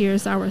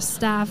volunteers, our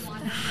staff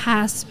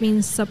has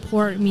been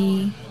support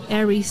me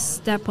every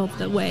step of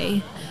the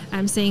way.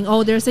 I'm saying,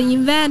 there's an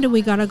event,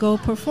 we gotta go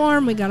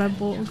perform, we gotta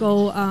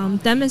go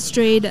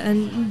demonstrate,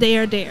 and they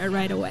are there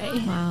right away.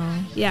 Wow.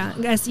 Yeah,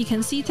 as you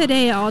can see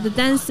today, all the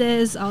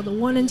dances, all the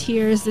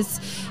volunteers,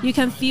 you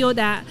can feel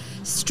that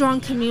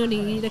strong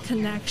community, the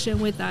connection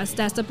with us.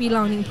 That's the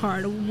belonging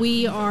part.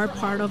 We are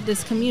part of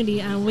this community,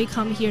 and we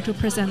come here to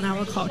present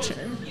our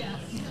culture.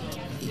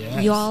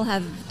 Yes. You all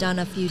have done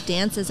a few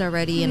dances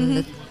already,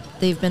 and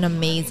they've been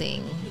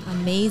amazing.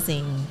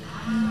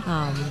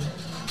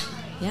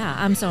 Yeah,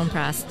 I'm so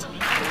impressed.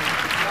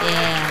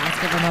 Yeah, let's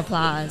give them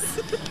applause.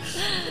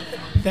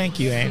 Thank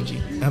you, Angie.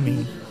 I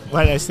mean,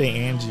 why did I say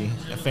Angie?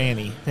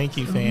 Fanny. Thank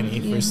you, Fanny,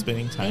 for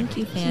spending time. Thank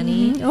you,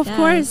 Fanny. Of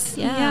course.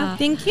 Yeah.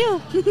 Thank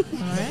you. All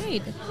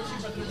right.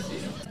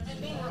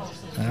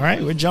 All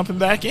right, we're jumping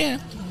back in.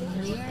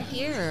 We are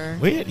here.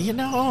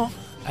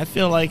 I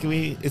feel like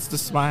it's the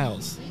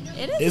smiles.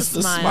 It is It's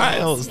the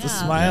smiles. The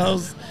yeah.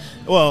 smiles.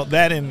 Well,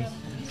 that and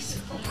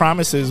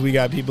promises we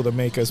got people to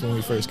make us when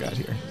we first got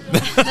here.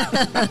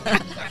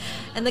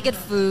 And the good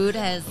food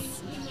has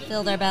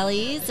filled our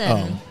bellies,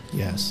 and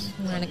Yes.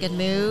 we're in a good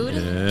mood.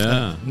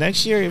 Yeah.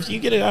 Next year, if you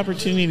get an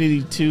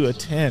opportunity to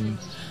attend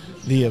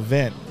the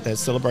event that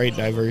Celebrate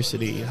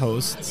Diversity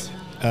hosts,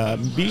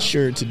 be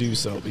sure to do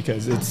so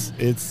because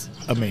it's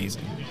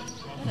amazing.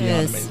 It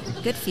Beyond is.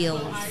 amazing. Good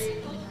feels.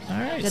 All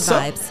right. Good so,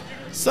 vibes.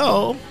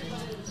 So,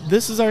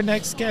 this is our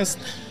next guest.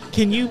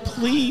 Can you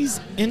please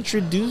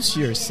introduce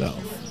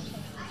yourself?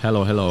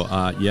 Hello.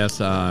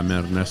 Yes, I'm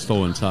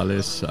Ernesto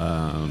Gonzalez,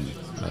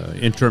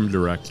 interim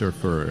director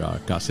for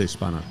Casa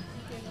Hispana.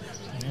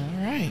 All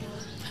right.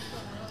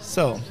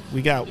 So,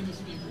 we got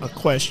a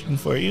question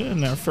for you,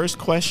 and our first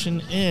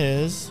question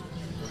is,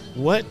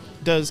 what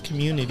does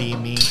community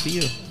mean to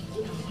you?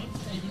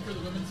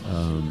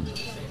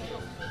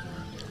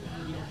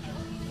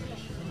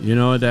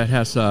 That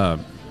has a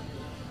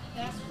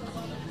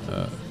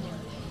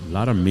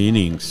lot of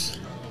meanings.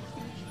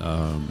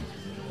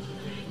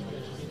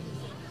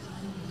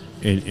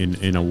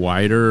 In a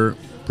wider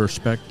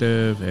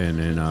perspective and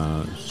in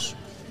a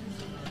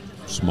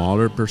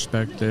smaller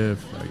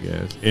perspective, I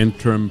guess,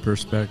 interim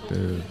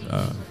perspective.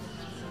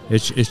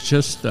 It's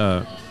just,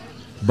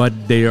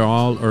 but they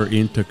all are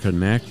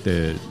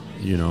interconnected,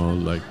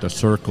 like the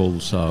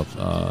circles of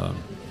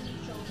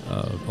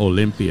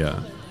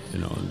Olympia,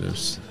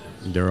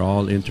 they're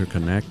all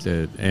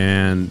interconnected.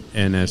 And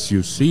as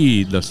you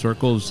see, the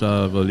circles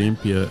of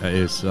Olympia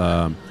is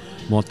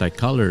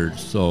multicolored,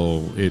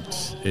 so it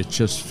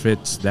just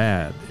fits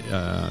that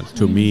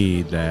to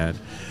me that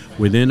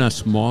within a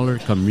smaller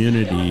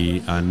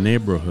community, a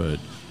neighborhood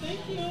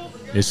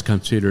is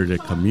considered a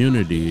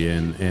community,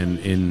 and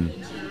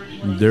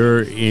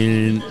they're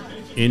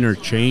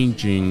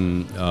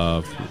interchanging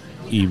of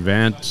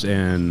events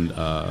and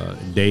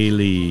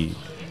daily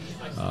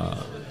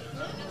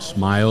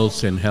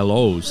smiles and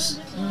hellos,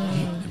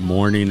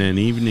 morning and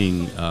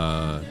evening.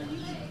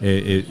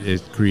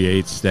 It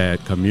creates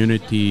that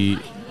community,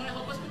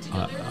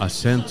 a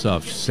sense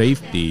of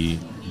safety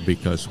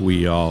because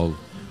we all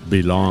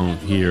belong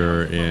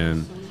here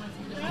and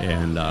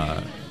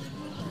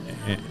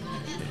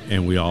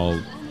we all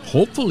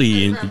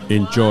hopefully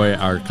enjoy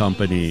our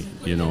company,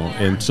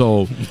 and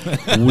so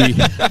we.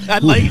 I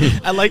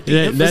like the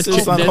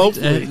emphasis on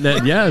hopefully.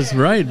 Yes,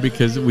 right,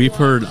 because we've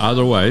heard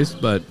otherwise,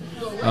 but.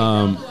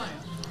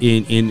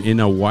 In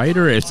a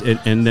wider,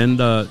 and then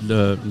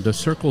the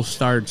circle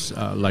starts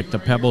like the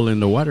pebble in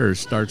the water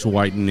starts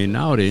widening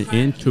out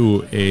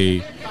into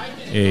a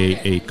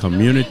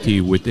community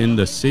within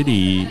the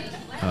city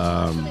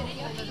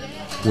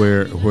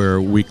where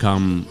we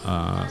come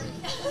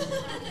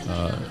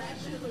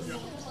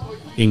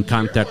in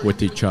contact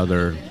with each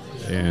other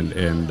and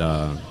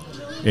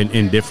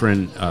in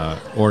different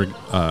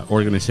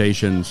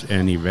organizations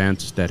and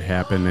events that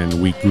happen,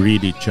 and we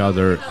greet each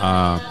other,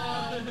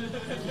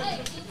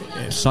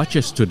 such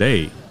as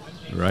today,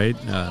 right?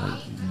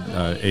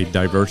 A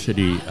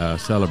diversity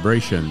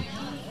celebration,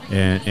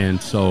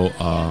 and so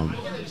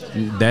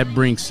that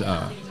brings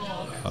a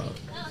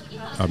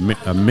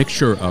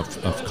mixture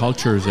of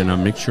cultures and a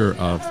mixture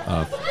of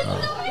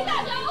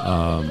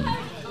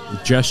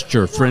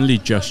friendly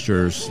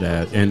gestures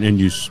that, and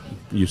you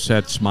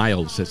said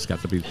smiles. It's got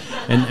to be,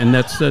 and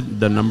that's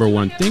the number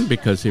one thing,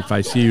 because if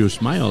I see you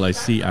smile, I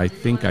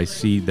think I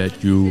see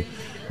that you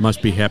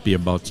must be happy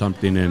about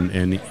something,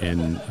 and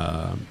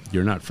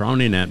you're not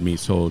frowning at me,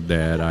 so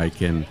that I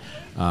can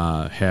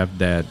have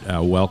that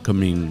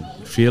welcoming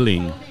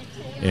feeling,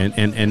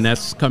 and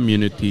that's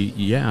community.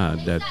 Yeah,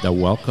 that the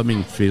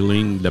welcoming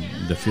feeling,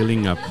 the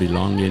feeling of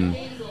belonging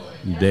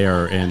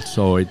there, and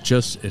so it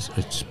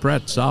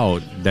spreads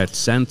out that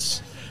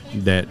sense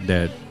that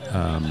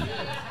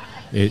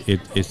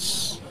it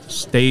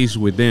stays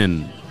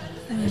within.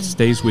 It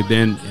stays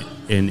within,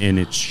 and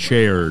it's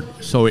shared.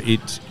 So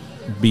it's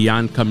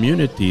beyond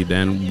community.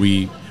 Then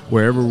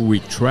wherever we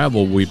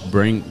travel, we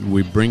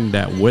bring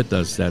that with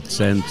us. That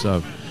sense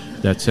of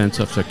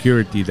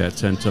security, that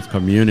sense of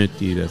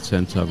community, that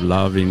sense of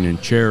loving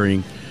and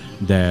sharing.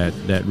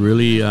 That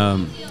really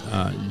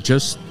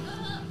just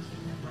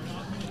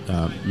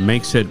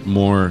makes it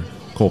more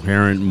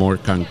coherent, more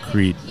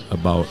concrete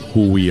about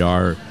who we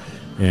are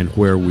and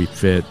where we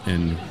fit,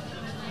 and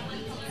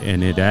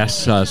it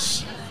asks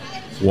us,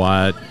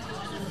 what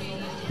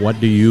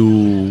do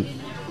you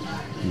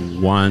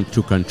want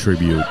to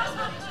contribute?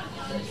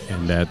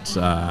 And that's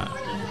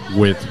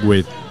with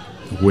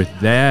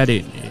that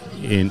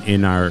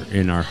in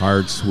our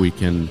hearts, we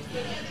can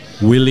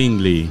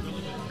willingly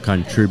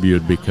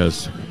contribute,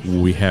 because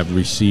we have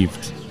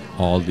received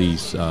all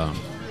these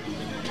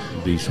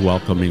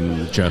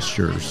welcoming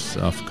gestures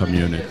of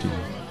community.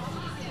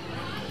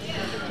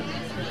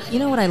 You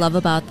know what I love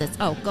about this?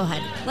 Oh, go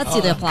ahead. Let's do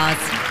the applause.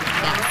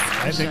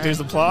 Yes. I think there's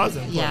applause.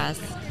 Yes.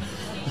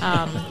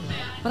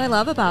 What I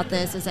love about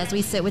this is, as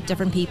we sit with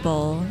different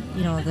people,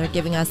 they're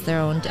giving us their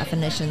own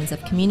definitions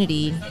of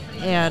community.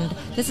 And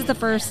this is the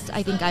first,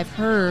 I think, I've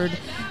heard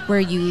where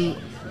you've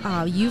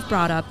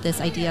brought up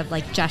this idea of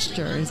like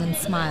gestures and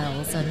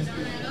smiles and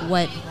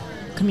what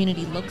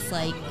community looks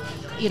like,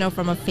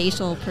 from a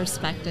facial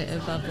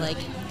perspective of like,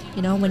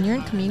 when you're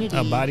in community.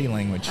 A body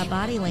language. A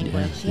body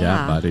language,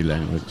 yeah. Body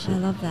language. I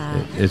love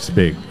that. It's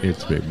big.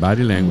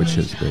 Body language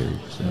is big.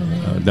 So,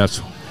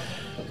 that's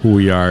who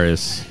we are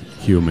as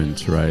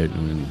humans, right?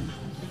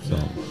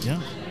 Yeah.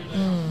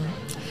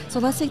 So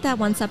let's take that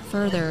one step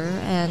further.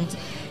 And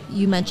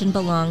you mentioned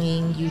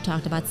belonging. You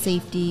talked about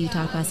safety. You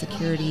talked about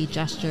security,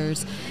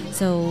 gestures.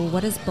 So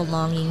what does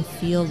belonging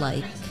feel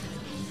like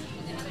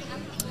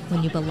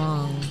when you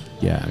belong?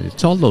 Yeah,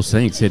 it's all those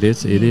things. It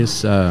is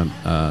a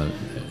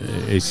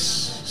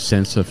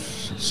sense of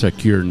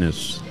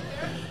secureness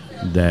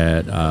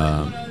that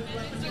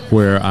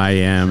where I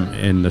am,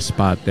 in the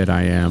spot that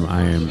I am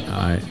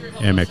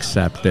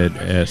accepted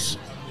as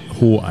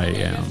who I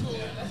am.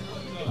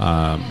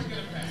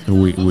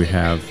 We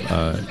have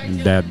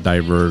that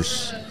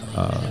diverse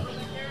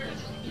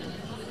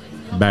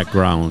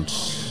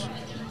backgrounds,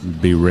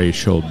 be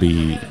racial,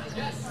 be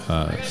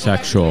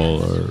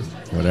sexual, or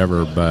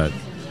whatever, but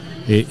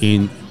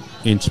in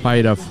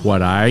spite of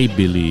what I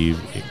believe,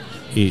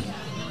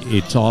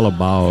 it's all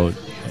about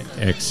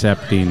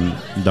accepting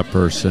the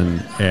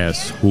person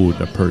as who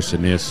the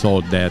person is,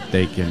 so that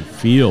they can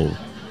feel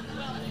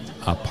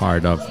a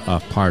part of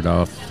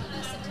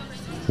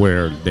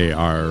where they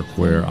are,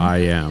 where I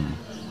am.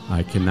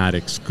 I cannot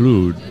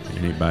exclude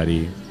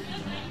anybody,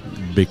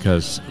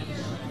 because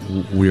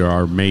we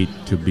are made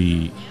to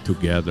be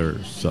together.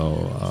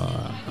 So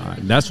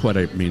that's what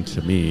it means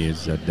to me,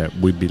 is that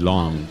we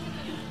belong.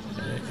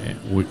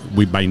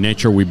 We by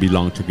nature we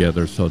belong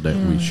together, so that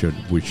we should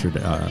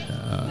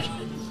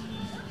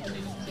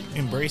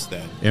embrace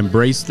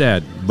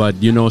that. But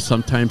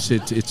sometimes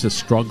it's a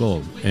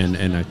struggle,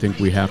 and I think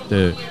we have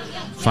to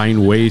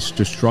find ways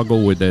to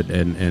struggle with it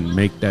and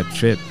make that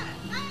fit,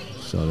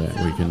 so that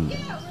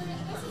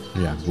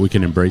we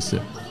can embrace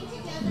it.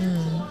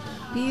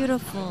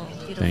 Beautiful.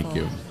 Thank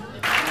you.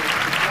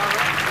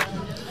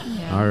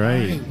 Yeah. All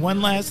right.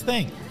 One last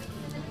thing.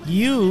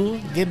 You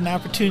get an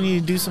opportunity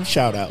to do some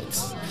shout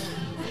outs.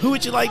 Who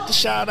would you like to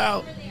shout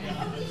out?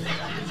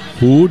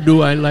 Who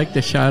do I like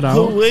to shout out?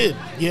 Who would?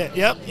 Yeah,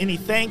 yep. Any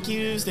thank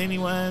yous to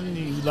anyone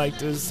you'd like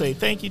to say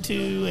thank you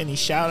to? Any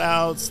shout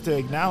outs to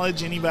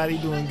acknowledge anybody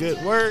doing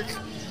good work?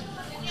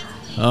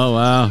 Oh,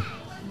 wow.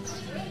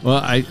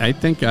 Well, I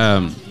think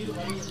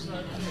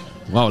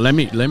well, let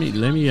me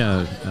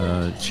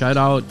shout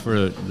out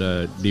for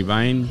the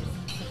Divine,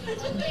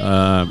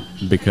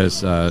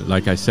 because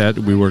like I said,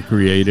 we were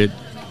created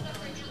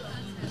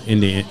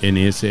in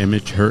His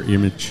image, her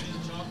image,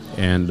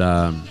 and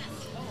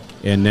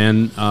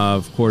then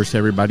of course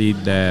everybody,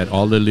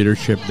 all the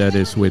leadership that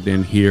is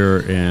within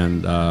here,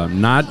 and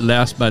not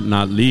last but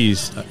not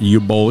least, you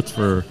both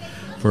for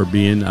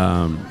being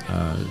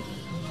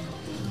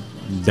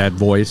that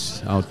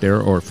voice out there,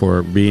 or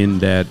for being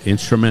that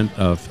instrument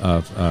of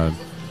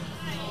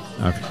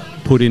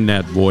putting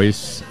that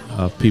voice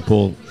of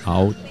people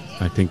out.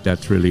 I think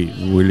that's really,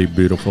 really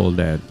beautiful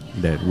that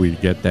we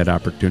get that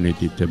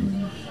opportunity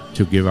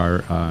to give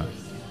our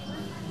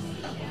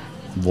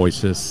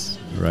voices,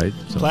 right?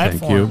 So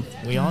Platform.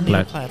 thank you. We all need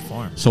a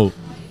platform. So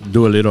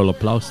do a little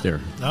applause there.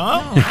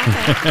 Oh,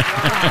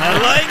 I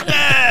like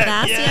that.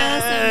 Gracias.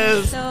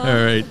 Yes.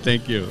 All right,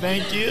 thank you.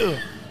 Thank you.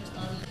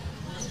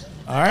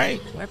 All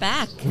right. We're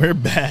back. We're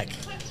back.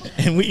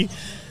 And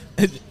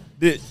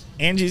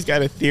Angie's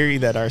got a theory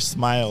that our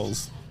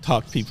smiles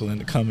talk people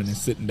into coming and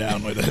sitting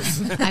down with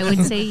us. I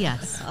would say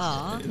yes.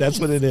 Aw. That's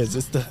what it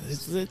is.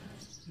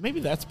 Maybe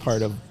that's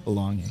part of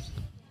belonging.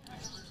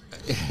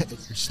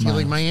 You're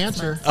stealing my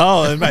answer.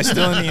 Oh, am I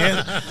still in the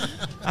end?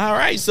 All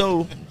right.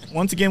 So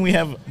once again, we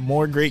have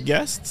more great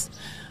guests.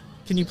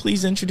 Can you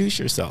please introduce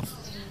yourself?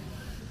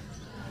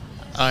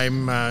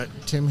 I'm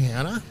Tim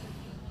Hanna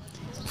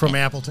from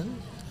Appleton,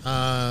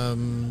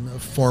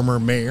 former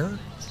mayor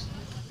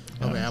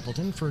of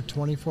Appleton for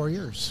 24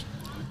 years.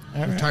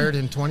 All right. Retired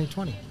in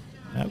 2020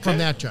 from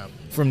that job.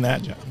 From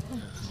that job.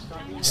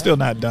 Still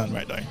not done,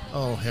 right, Larry?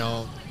 Oh,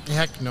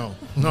 heck no.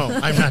 No,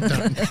 I'm not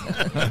done.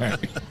 All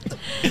right.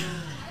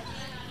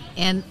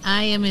 And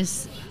I am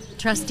his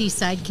trusty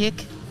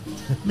sidekick,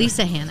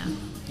 Lisa Hanna,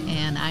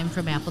 and I'm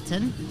from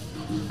Appleton.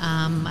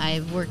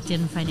 I've worked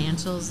in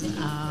financials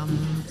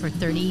for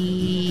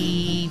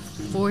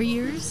 34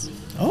 years.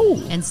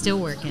 Oh. And still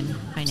work in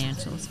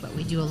financials, but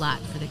we do a lot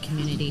for the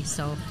community.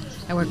 So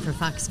I work for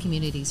Fox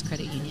Communities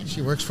Credit Union.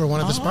 She works for one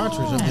of the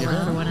sponsors of the I work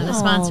event. for one of the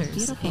sponsors,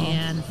 beautiful.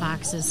 and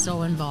Fox is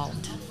so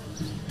involved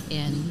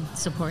in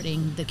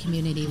supporting the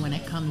community when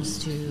it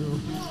comes to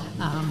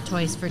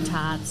Toys for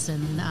Tots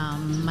and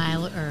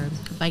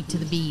Bike to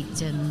the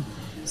Beat. And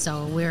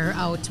so we're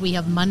out. We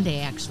have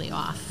Monday actually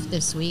off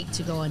this week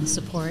to go and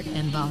support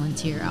and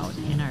volunteer out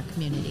in our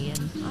community.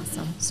 And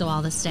Awesome. so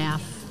all the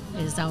staff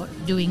is out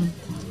doing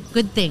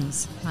good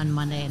things on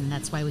Monday, and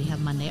that's why we have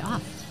Monday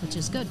off, which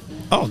is good.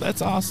 Oh,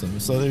 that's awesome.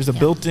 So there's a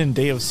built-in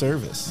day of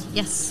service.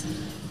 Yes,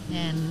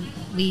 and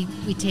we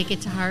take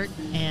it to heart,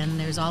 and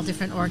there's all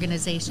different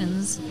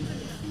organizations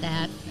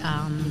that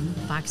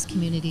Fox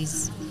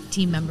Communities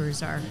team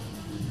members are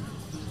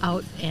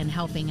out and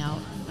helping out,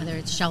 whether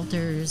it's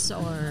shelters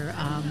or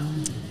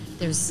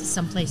there's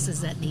some places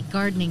that need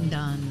gardening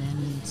done,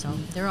 and so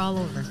they're all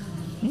over.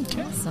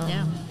 Okay.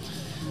 Yeah.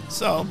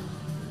 So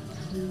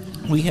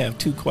we have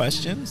two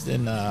questions,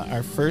 and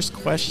our first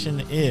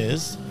question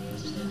is,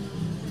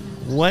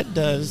 what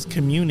does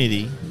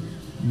community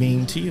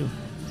mean to you?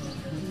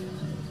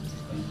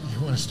 You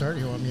want to start or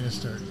you want me to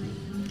start?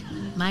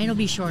 Mine will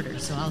be shorter,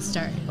 so I'll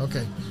start.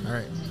 Okay, all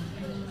right.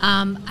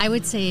 I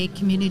would say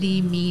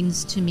community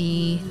means to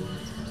me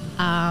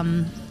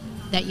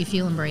that you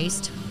feel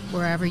embraced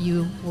wherever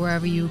you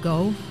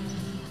go,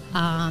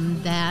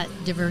 that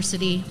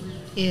diversity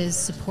is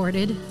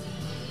supported,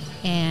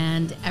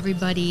 and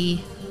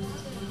everybody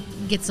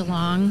gets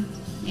along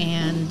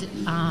and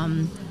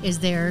is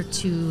there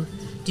to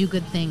do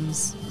good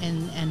things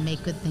and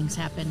make good things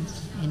happen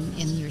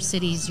in your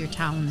cities, your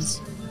towns.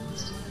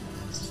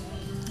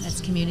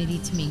 That's community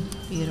to me.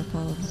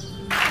 Beautiful.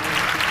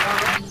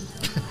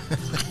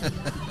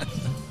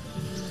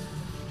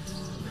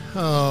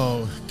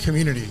 Oh,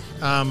 community.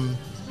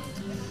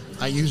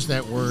 I use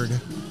that word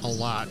a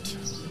lot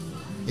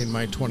in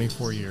my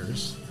 24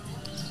 years.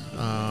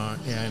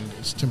 And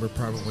as Timber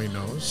probably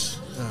knows,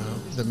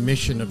 the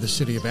mission of the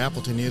city of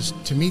Appleton is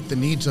to meet the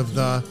needs of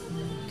the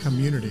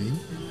community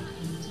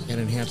and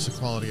enhance the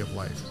quality of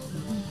life.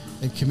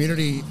 And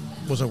community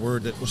was a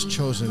word that was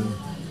chosen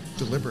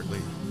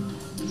deliberately.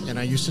 And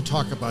I used to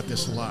talk about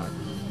this a lot,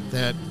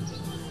 that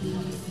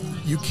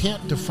you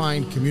can't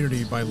define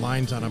community by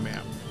lines on a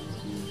map.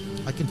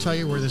 I can tell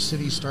you where the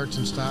city starts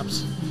and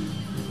stops,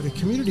 but a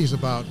community is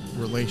about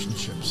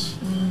relationships.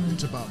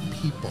 It's about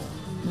people.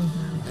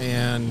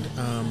 And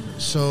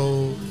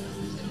so,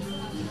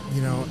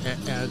 you know,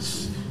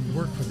 as you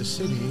work for the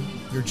city,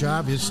 your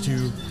job is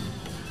to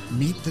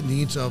meet the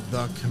needs of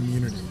the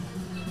community.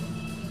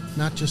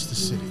 Not just the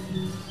city,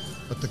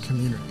 but the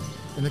community.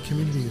 And the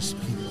community is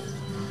people.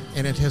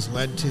 And it has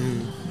led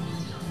to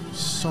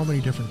so many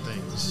different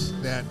things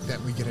that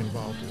we get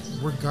involved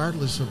in,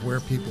 regardless of where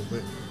people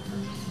live.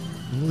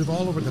 We live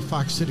all over the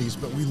Fox cities,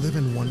 but we live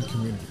in one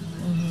community.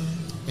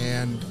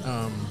 And,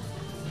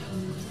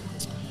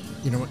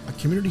 you know, a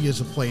community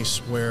is a place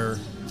where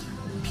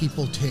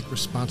people take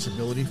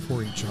responsibility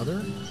for each other,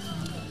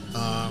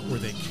 where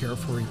they care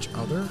for each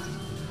other.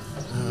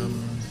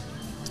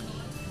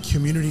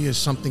 Community is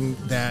something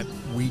that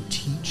we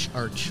teach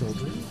our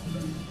children.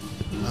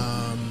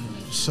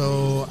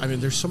 So, I mean,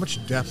 there's so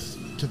much depth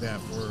to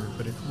that word,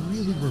 but it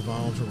really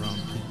revolves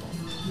around people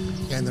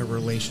and their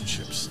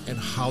relationships and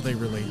how they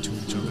relate to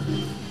each other.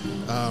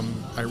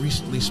 I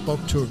recently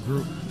spoke to a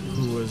group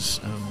who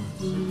was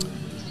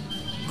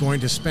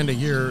going to spend a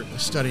year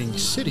studying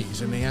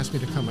cities, and they asked me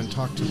to come and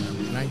talk to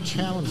them. And I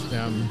challenged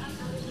them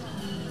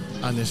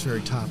on this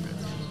very topic.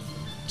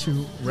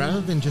 To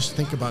rather than just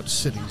think about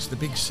cities, the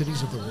big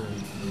cities of the world,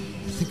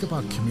 think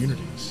about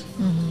communities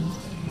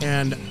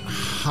and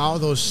how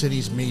those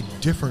cities may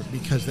differ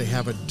because they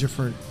have a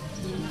different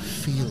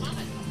feeling.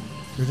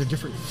 There's a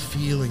different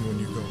feeling when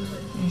you go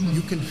there.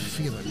 You can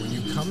feel it. When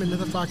you come into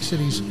the Fox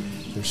Cities,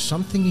 there's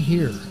something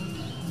here.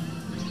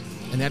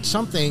 And that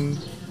something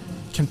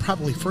can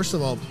probably, first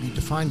of all, be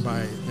defined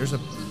by, there's a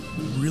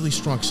really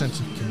strong sense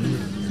of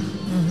community here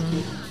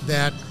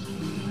that,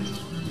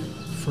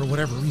 for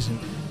whatever reason,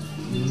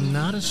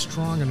 not as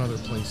strong in other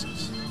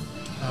places.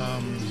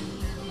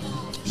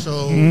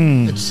 So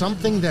it's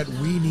something that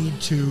we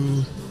need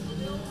to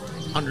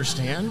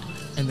understand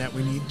and that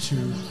we need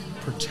to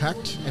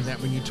protect and that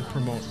we need to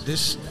promote.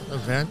 This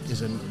event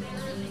is an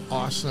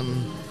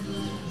awesome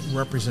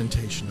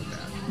representation of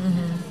that.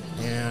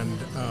 And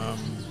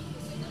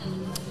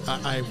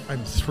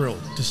I'm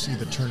thrilled to see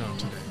the turnout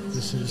today.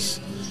 This is,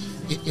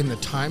 in the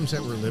times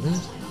that we're living,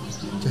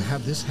 to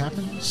have this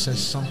happen says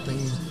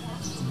something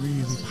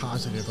really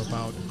positive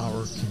about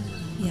our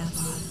community.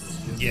 Yes.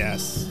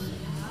 Yes.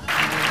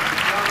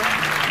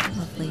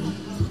 Lovely.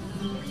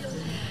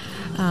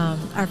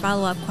 Our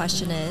follow-up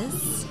question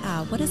is,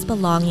 what does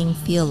belonging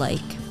feel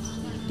like?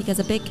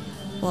 Because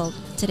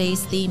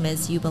today's theme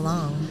is You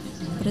Belong.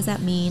 What does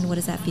that mean? What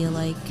does that feel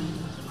like?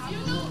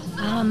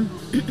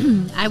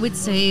 I would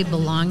say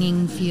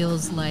belonging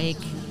feels like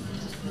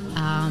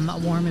a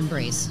warm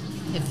embrace.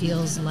 It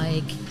feels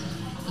like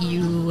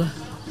you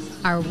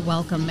are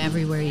welcome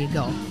everywhere you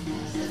go.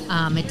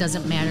 It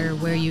doesn't matter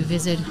where you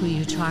visit, who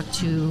you talk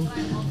to,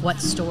 what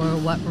store,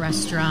 what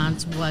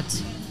restaurant, what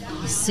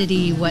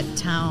city, what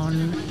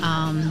town.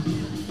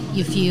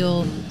 You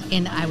feel,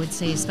 and I would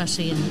say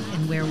especially in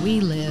where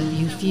we live,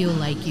 you feel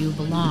like you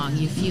belong.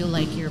 You feel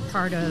like you're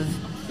part of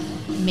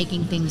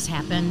making things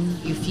happen.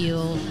 You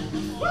feel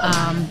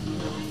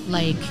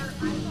like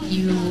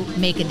you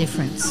make a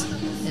difference,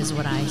 is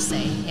what I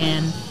say.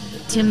 And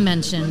Tim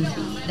mentioned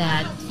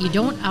that you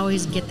don't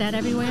always get that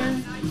everywhere,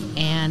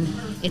 and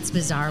it's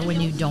bizarre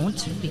when you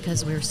don't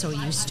because we're so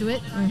used to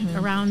it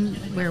around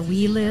where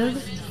we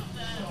live,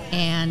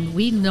 and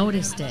we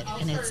noticed it,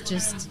 and it's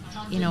just,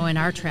 in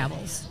our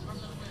travels,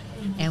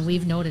 and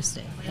we've noticed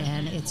it,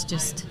 and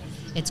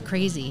it's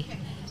crazy.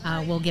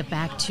 We'll get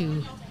back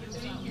to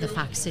the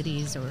Fox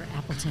Cities or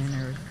Appleton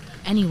or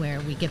anywhere,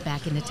 we get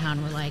back into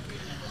town, we're like,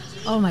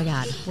 oh my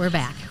God, we're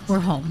back, we're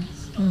home.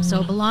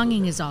 So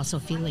belonging is also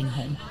feeling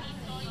home,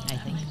 I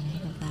think.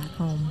 Back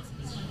home.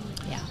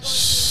 Yeah.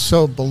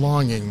 So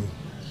belonging,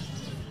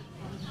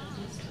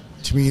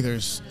 to me,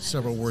 there's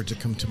several words that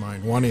come to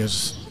mind. One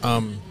is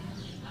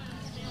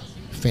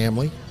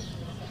family.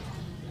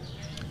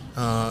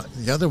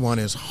 The other one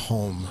is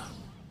home.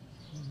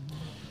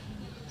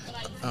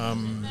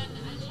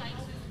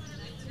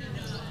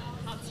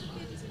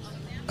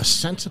 A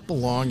sense of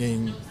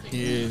belonging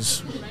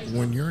is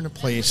when you're in a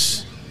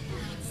place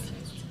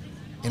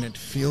and it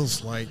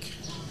feels like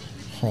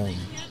home,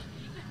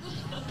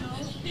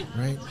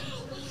 right?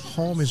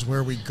 Home is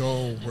where we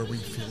go, where we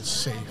feel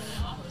safe,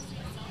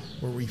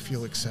 where we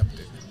feel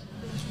accepted.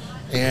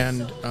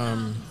 And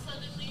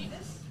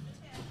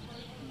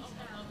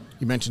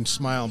you mentioned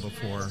smile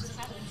before,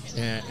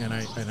 and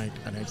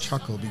I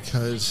chuckle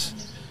because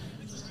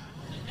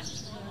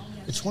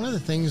it's one of the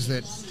things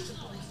that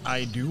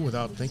I do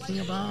without thinking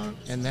about,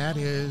 and that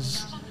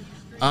is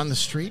on the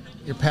street,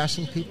 you're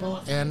passing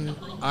people, and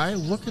I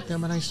look at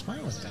them and I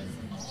smile at them,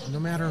 no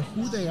matter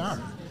who they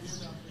are.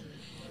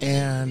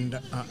 And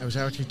I was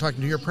actually talking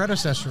to your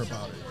predecessor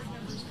about it,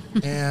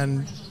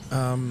 and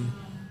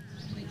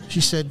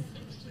she said,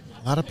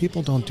 a lot of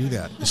people don't do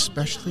that,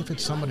 especially if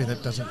it's somebody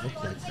that doesn't look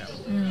like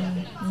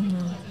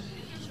them.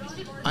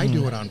 I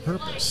do it on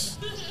purpose,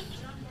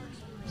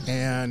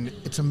 and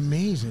it's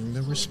amazing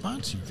the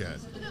response you get.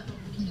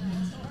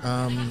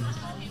 And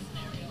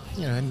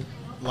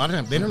a lot of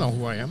times they don't know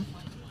who I am.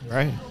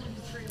 Right.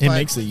 It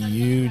makes a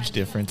huge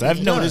difference.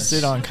 I've noticed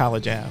it on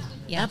College Ave.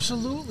 Yeah.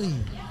 Absolutely.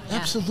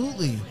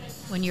 Absolutely.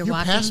 When you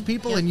pass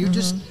people and you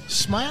just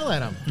smile at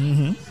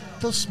them.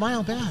 They'll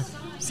smile back.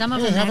 Some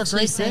of them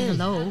actually say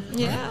hello.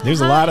 Yeah. There's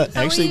a lot of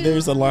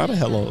there's a lot of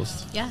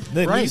hellos. Yeah.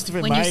 At least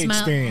in my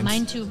experience.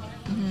 Mine too.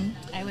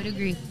 I would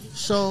agree.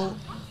 So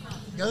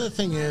the other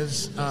thing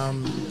is,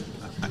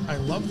 I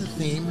love the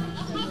theme,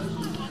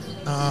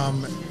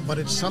 but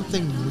it's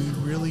something we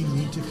really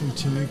need to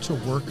continue to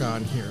work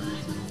on here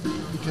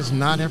because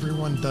not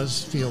everyone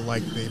does feel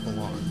like they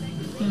belong.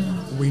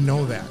 We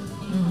know that.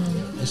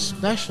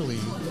 Especially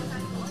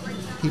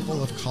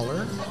people of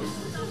color,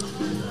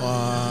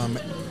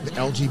 the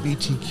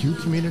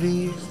LGBTQ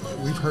community,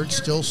 we've heard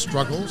still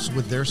struggles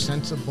with their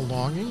sense of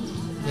belonging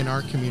in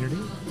our community.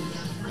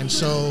 And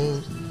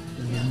so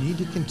we need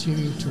to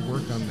continue to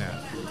work on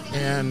that.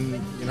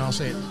 And, I'll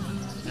say it,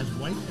 as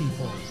white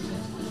people,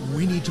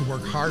 we need to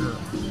work harder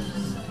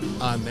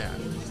on that.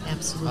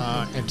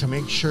 Absolutely. And to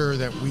make sure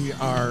that we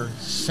are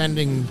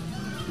sending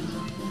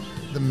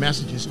the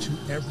messages to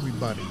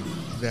everybody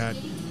that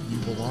you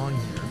belong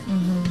here.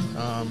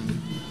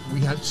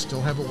 We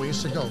still have a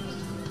ways to go.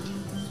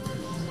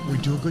 we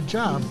do a good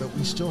job, but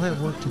we still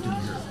have work to do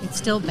here. It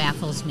still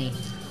baffles me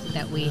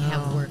that we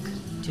have work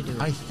to do.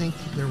 I think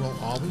there will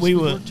always be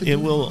work to do.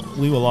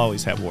 We will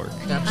always have work.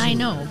 Absolutely. I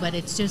know, but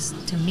it's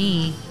just, to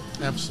me,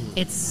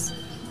 Absolutely. it's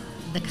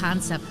the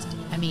concept.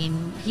 I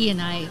mean, Tim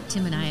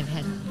and I have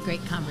had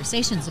great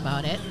conversations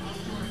about it,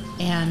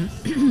 and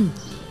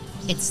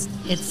it's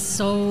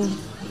so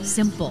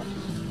simple.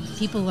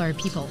 People are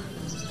people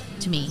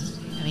to me.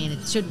 I mean,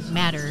 it shouldn't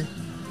matter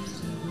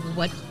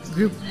what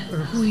group or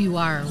who you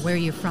are, or where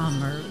you're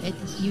from,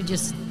 you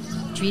just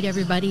treat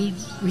everybody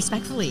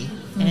respectfully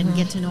and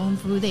get to know them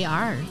for who they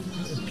are.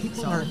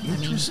 People are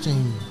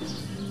interesting.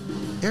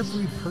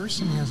 Every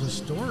person has a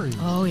story.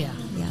 Oh yeah,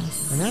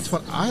 Yes. And that's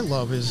what I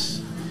love,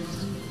 is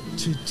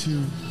to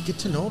get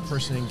to know a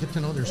person and get to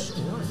know their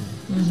story.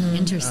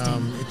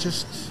 Interesting.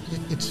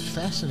 It's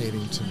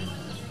fascinating to me.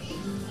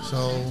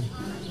 So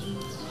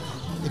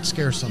it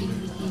scares somebody.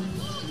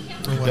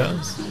 It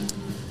does.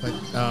 But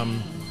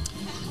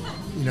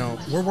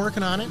we're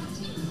working on it,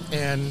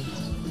 and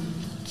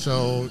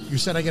so you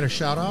said I get a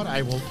shout out.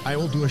 I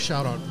will do a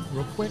shout out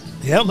real quick.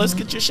 Yeah, let's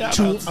get your shout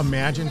to outs.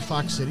 Imagine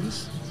Fox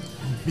Cities,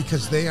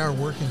 because they are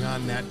working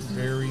on that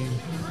very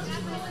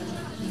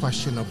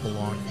question of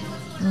belonging.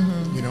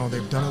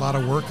 They've done a lot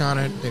of work on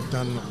it. They've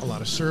done a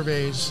lot of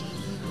surveys.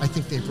 I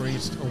think they've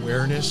raised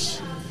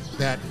awareness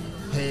that,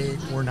 hey,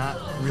 we're not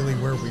really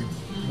where we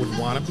would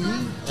want to be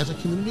as a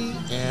community,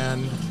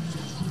 and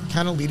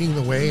kind of leading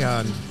the way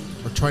on,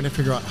 or trying to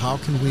figure out how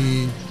can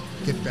we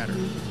get better.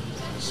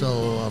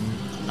 So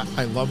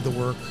I love the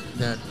work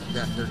that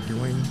they're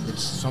doing.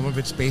 Some of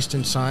it's based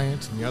in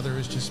science, and the other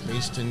is just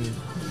based in,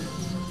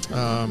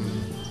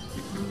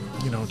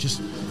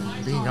 just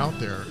being out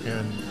there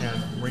and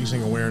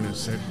raising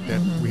awareness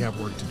that we have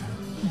work to do.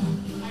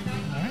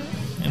 All right.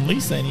 And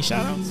Lisa, any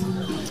shout outs?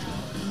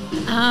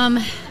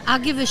 I'll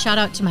give a shout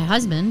out to my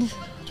husband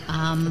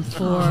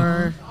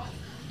for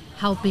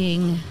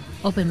helping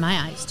open my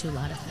eyes to a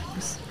lot of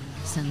things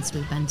since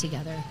we've been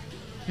together.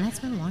 And that's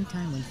been a long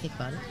time when you think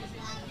about it.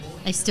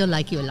 I still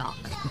like you a lot.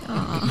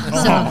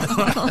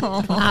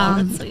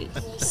 That's sweet.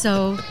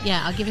 So,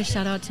 yeah, I'll give a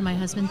shout out to my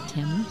husband,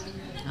 Tim,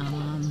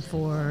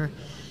 for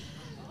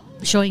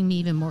showing me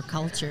even more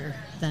culture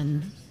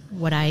than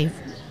what I,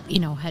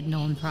 had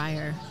known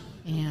prior,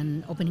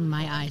 and opening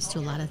my eyes to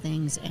a lot of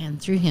things. And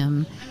through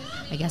him,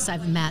 I guess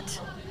I've met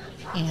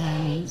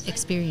and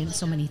experienced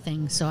so many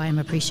things. So I'm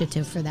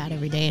appreciative for that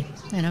every day,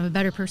 and I'm a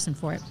better person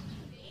for it.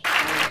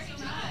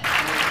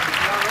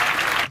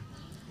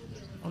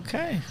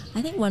 Okay.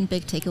 I think one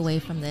big takeaway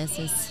from this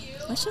is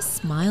let's just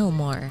smile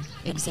more.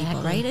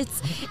 Exactly. Right?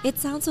 It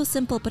sounds so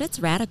simple, but it's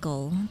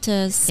radical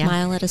to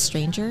smile at a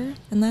stranger,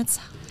 and that's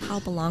how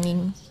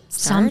belonging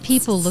starts. Some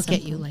people look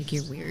at you like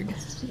you're weird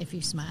if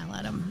you smile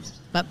at them.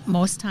 But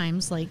most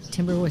times, like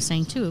Timber was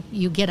saying too,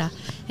 you get a,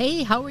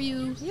 hey, how are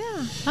you?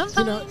 Yeah. I'm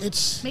fine.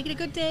 It's, make it a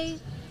good day.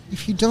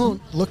 if you don't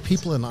look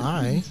people in the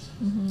eye,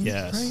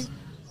 Yes. right?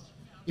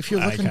 If you're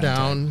Eye looking contact.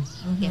 down,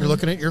 you're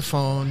looking at your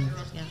phone,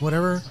 Yeah.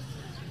 whatever.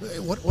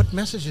 What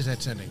message is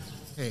that sending?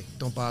 Hey,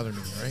 don't bother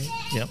me, right?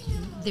 Yep.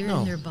 They're No.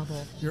 in their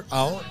bubble. You're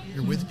out,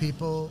 you're with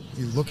people,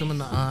 you look them in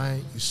the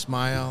eye, you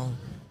smile,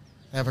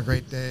 have a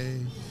great day,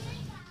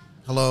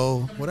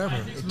 hello, whatever.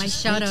 It My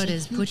just shout makes out a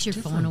is huge put your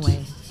phone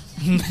difference.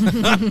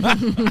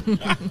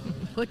 away.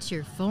 Put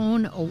your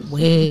phone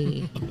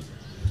away.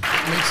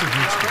 Makes a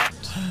huge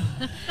difference.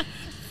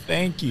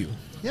 Thank you.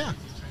 Yeah.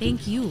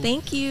 Thank you.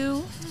 Thank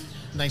you.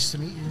 Nice to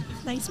meet you.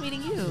 Nice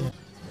meeting you.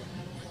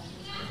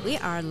 We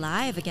are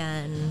live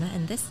again,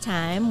 and this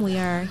time we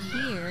are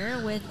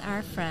here with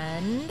our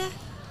friend.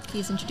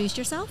 Please introduce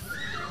yourself.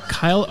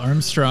 Kyle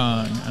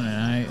Armstrong, and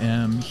I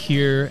am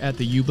here at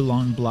the You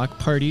Belong Block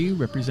Party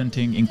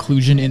representing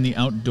inclusion in the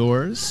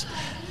outdoors,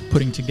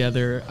 putting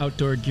together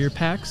outdoor gear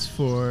packs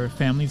for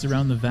families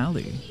around the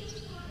valley.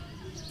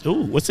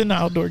 Ooh, what's in the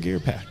outdoor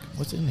gear pack?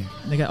 What's in there?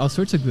 They got all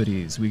sorts of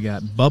goodies. We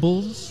got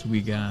bubbles,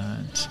 we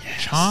got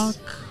chalk,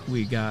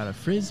 we got a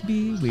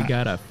frisbee, we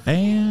got a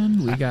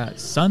fan, we got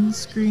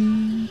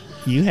sunscreen.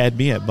 You had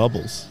me at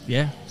Bubbles.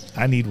 Yeah.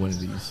 I need one of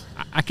these.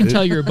 I can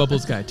tell you're a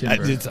bubbles guy,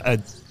 Timber.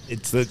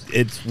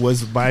 It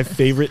was my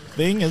favorite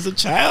thing as a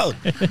child.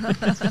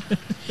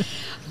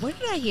 Where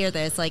did I hear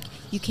this? Like,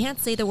 you can't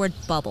say the word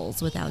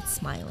bubbles without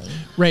smiling.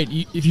 Right.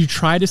 If you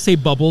try to say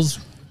bubbles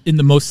in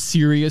the most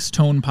serious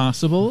tone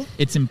possible,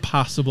 it's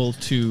impossible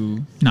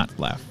to not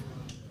laugh.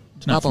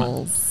 To not smile.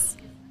 Bubbles.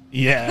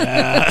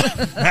 Yeah.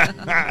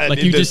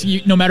 Like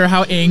no matter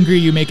how angry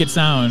you make it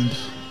sound,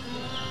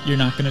 you're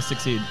not going to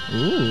succeed.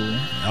 Ooh.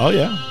 Oh,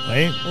 yeah.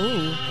 Right.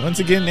 Ooh. Once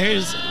again,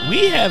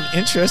 we have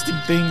interesting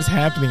things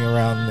happening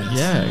around this.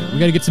 Yeah, we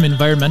got to get some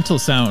environmental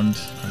sound.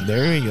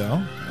 There we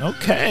go.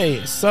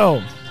 Okay,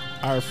 so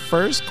our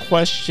first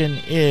question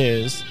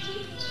is,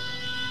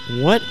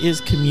 what is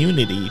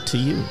community to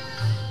you?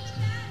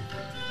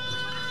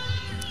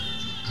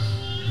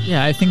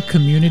 Yeah, I think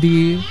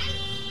community's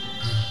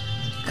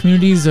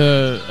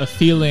a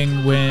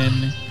feeling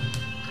when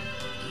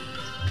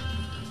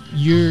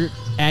you're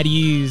at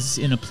ease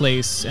in a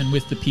place and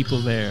with the people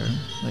there.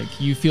 Like,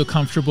 you feel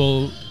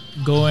comfortable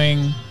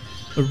going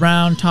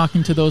around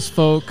talking to those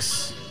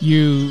folks.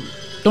 You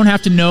don't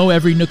have to know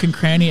every nook and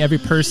cranny, every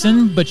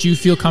person, but you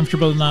feel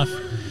comfortable enough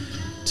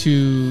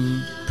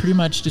to pretty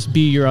much just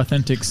be your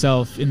authentic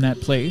self in that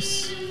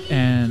place,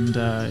 and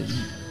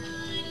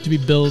to be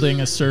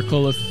building a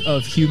circle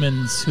of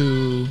humans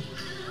who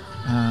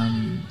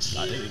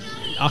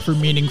offer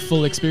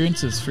meaningful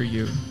experiences for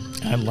you.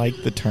 I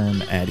like the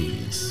term at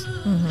ease.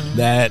 Mm-hmm.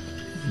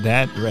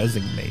 That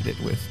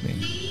resonated with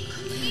me.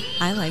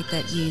 I like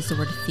that you use the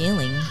word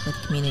feeling with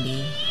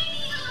community.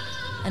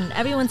 And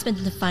everyone's been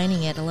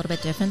defining it a little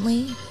bit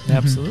differently.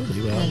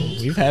 Absolutely. Well,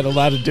 we've had a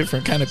lot of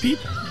different kind of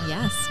people.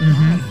 Yes.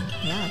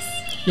 Mm-hmm. Yes.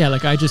 Yeah,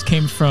 like I just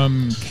came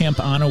from Camp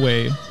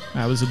Onaway.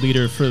 I was a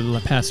leader for the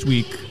past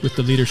week with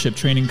the Leadership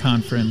Training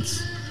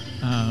Conference.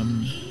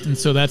 And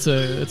so that's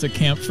a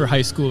camp for high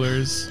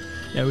schoolers.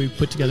 Yeah, we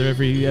put together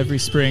every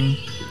spring.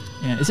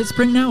 Yeah, is it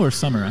spring now or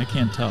summer? I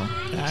can't tell.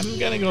 I'm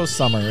going to go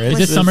summer.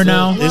 Is it summer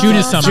now? June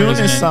is summer, June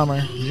isn't is it?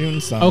 summer.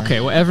 June summer. Okay,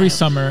 well, every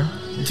summer.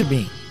 To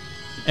me.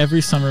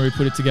 Every summer we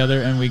put it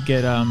together, and we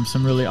get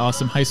some really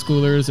awesome high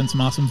schoolers and some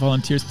awesome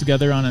volunteers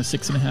together on a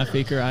 6.5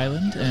 acre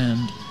island, and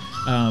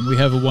we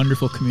have a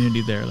wonderful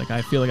community there. Like,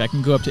 I feel like I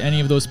can go up to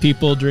any of those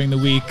people during the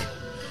week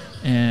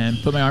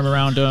and put my arm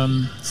around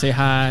them, say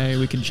hi.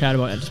 We can chat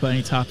about just about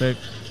any topic,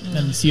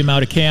 and see them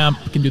out at camp.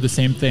 We can do the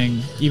same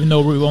thing, even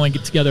though we only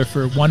get together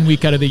for 1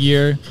 week out of the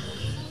year.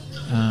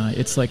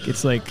 It's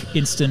like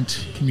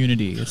instant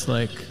community. It's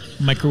like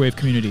microwave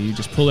community. You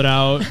just pull it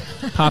out,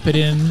 pop it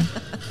in,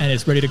 and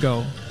it's ready to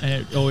go, and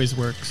it always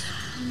works.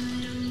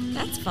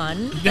 That's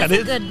fun.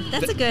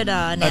 That's a good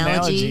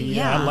analogy.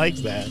 Yeah, I like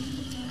that.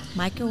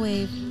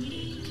 Microwave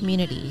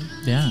community.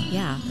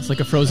 Yeah. It's like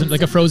a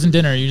frozen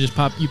dinner. You just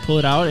pull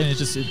it out, and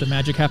the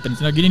magic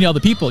happens. Now you need all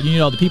the people. You need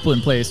all the people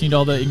in place. You need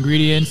all the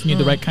ingredients. You need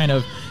the right kind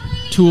of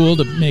tool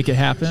to make it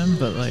happen.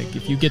 But like,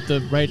 if you get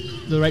the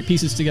right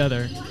pieces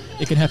together,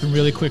 it can happen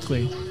really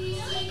quickly.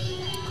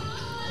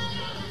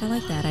 I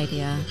like that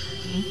idea.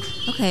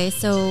 Okay,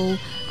 so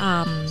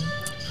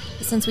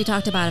since we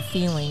talked about a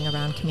feeling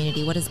around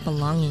community, what does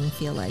belonging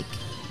feel like?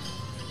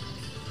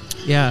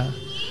 Yeah,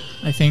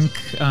 I think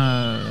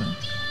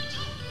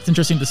it's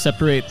interesting to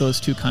separate those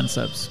two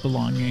concepts,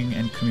 belonging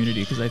and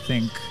community, because I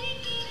think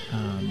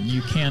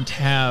you can't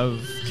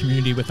have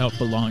community without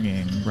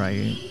belonging,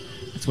 right?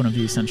 It's one of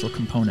the essential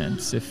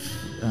components. If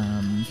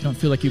you don't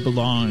feel like you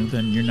belong,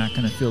 then you're not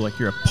going to feel like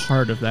you're a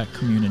part of that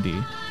community.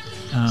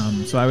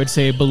 So I would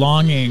say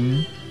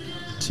belonging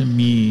to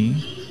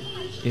me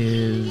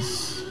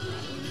is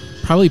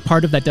probably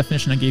part of that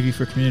definition I gave you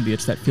for community.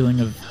 It's that feeling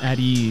of at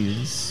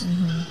ease,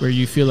 where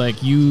you feel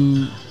like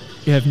you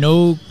have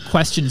no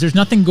questions. There's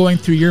nothing going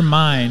through your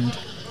mind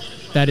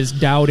that is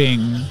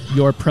doubting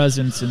your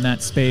presence in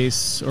that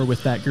space or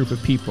with that group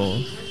of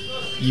people.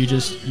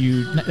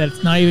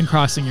 That's not even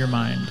crossing your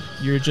mind.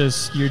 You're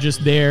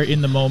just there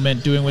in the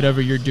moment, doing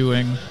whatever you're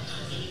doing,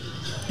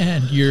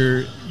 and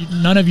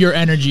none of your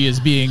energy is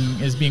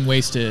being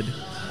wasted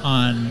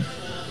on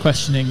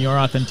questioning your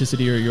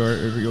authenticity or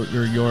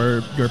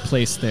your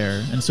place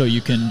there. And so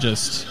you can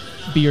just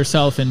be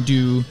yourself and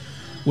do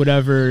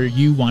whatever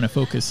you want to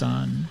focus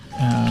on,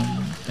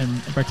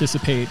 and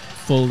participate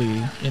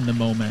fully in the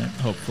moment,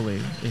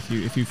 hopefully, if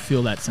you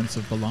feel that sense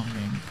of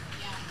belonging.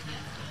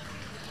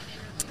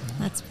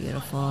 That's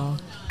beautiful.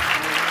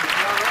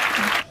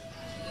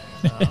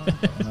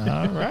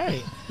 All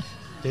right.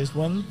 There's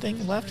one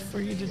thing left for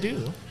you to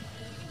do,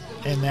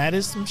 and that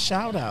is some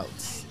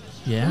shout-outs.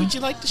 Yeah? Who would you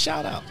like to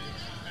shout out?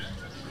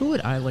 Who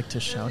would I like to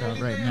shout out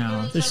right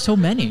now? There's so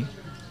many.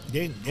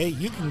 Hey,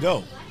 you can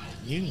go.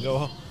 You can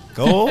go.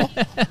 Go.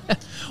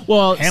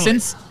 Well,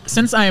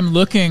 since I am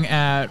looking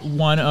at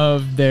one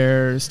of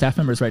their staff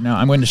members right now,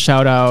 I'm going to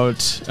shout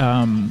out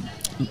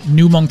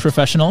New Hmong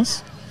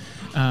Professionals,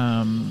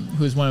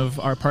 who is one of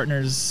our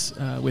partners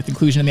with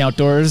Inclusion in the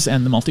Outdoors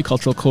and the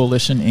Multicultural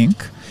Coalition,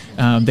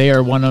 Inc. They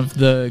are one of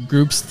the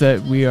groups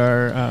that we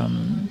are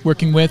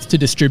working with to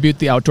distribute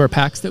the outdoor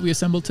packs that we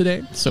assembled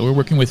today. So we're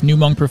working with New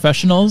Hmong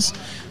Professionals,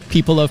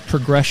 People of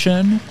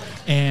Progression,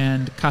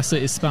 and Casa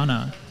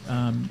Hispana,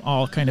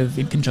 all kind of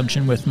in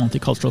conjunction with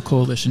Multicultural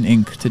Coalition,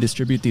 Inc. to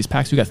distribute these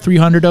packs. We got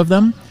 300 of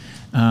them.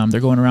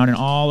 They're going around, and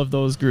all of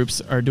those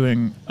groups are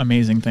doing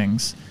amazing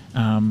things.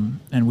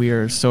 And we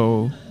are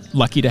so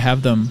lucky to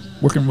have them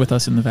working with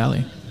us in the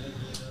Valley.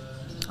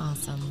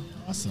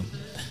 Awesome.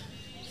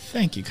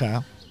 Thank you,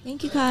 Kyle.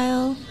 Thank you,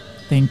 Kyle.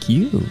 Thank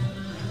you.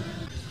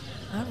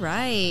 All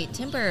right,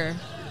 Timber.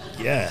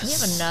 Yes. We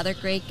have another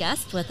great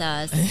guest with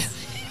us.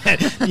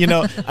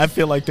 I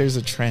feel like there's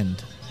a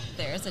trend.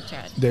 There's a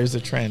trend. There's a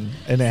trend,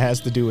 and it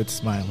has to do with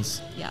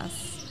smiles.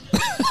 Yes.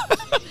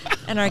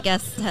 And our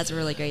guest has a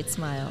really great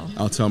smile.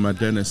 I'll tell my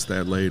dentist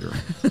that later.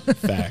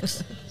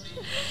 Facts.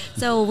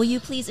 So will you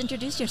please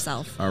introduce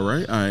yourself? All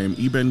right. I am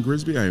Eben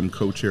Grisby. I am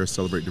co-chair of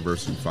Celebrate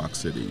Diversity Fox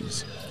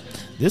Cities.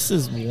 This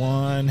is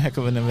one heck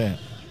of an event.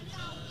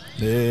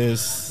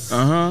 This.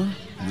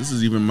 This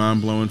is even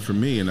mind blowing for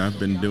me, and I've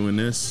been doing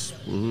this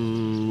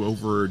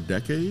over a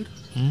decade.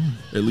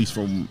 At least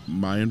from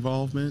my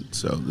involvement.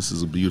 So this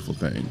is a beautiful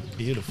thing.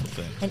 Beautiful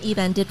thing. And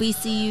Eben, did we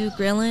see you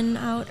grilling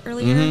out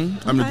earlier?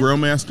 I'm the grill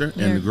master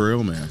and the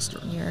grill master.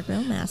 You're a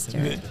grill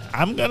master.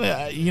 I'm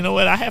gonna, you know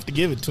what? I have to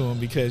give it to him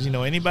because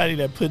anybody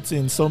that puts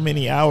in so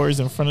many hours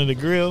in front of the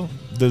grill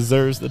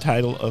deserves the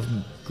title of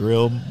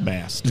grill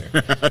master.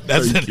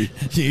 That's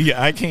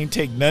I can't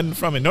take nothing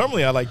from it.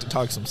 Normally, I like to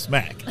talk some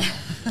smack.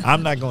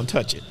 I'm not gonna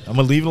touch it. I'm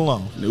gonna leave it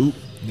alone.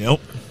 Nope.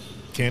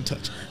 Can't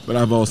touch it. But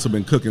I've also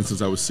been cooking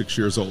since I was 6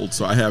 years old.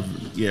 So I have,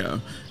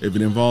 if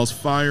it involves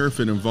fire, if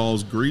it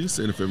involves grease,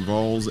 and if it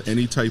involves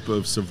any type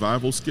of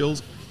survival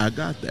skills, I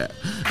got that.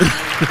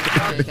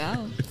 There you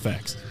go.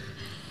 Facts.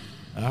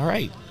 All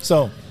right.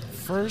 So,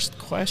 first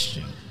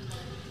question.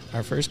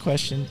 Our first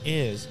question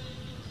is,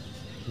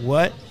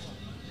 what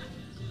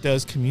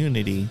does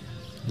community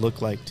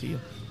look like to you?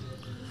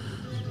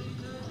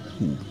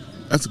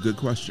 That's a good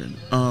question.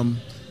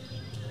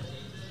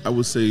 I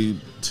would say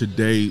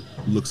today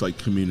looks like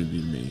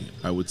community to me.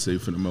 I would say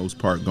for the most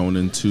part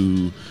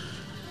I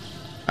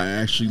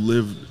actually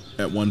lived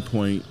at one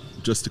point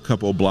just a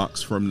couple of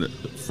blocks from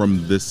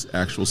this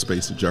actual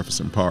space at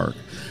Jefferson Park.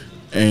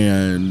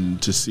 And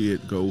to see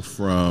it go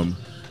from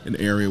an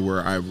area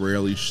where I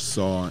rarely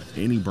saw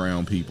any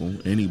brown people,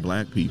 any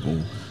black people,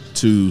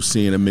 to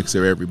seeing a mix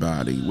of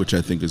everybody, which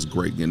I think is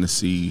great, getting to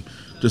see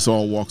just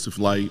all walks of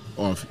life,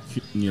 of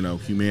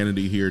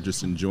humanity here,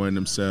 just enjoying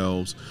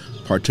themselves,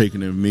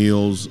 partaking in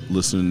meals,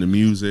 listening to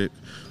music,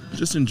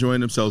 just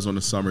enjoying themselves on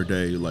a summer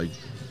day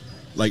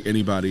like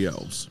anybody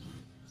else.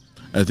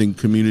 I think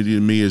community to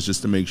me is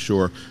just to make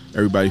sure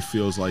everybody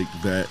feels like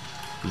that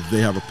they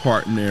have a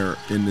part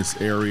in this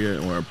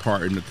area or a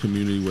part in the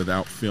community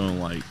without feeling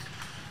like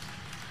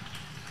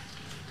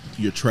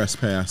you're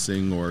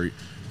trespassing or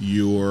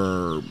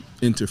you're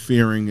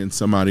interfering in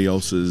somebody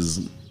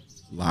else's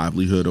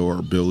livelihood or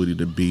ability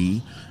to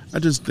be. I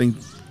just think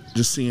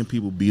just seeing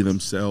people be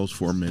themselves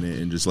for a minute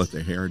and just let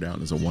their hair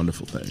down is a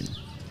wonderful thing.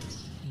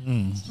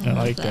 I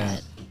like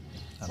that.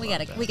 We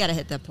gotta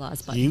hit the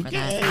applause button for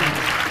that.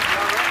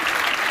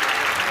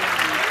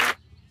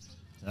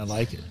 I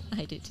like it.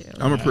 I do too.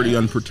 I'm a pretty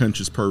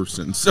unpretentious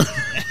person, so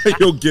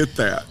you'll get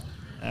that.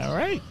 All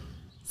right.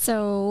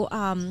 So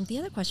the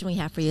other question we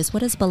have for you is,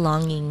 what does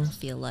belonging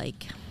feel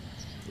like?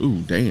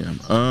 Ooh, damn.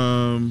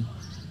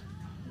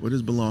 What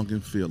does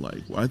belonging feel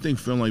like? Well, I think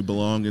feeling like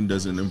belonging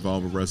doesn't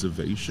involve a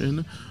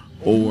reservation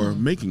or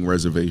making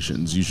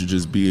reservations. You should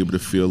just be able to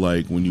feel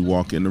like when you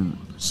walk in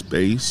a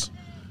space,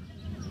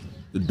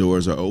 the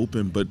doors are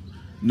open, but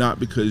not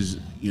because,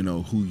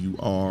 who you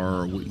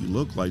are or what you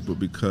look like, but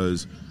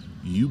because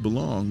you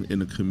belong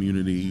in a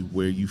community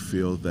where you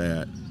feel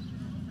that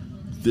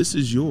this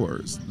is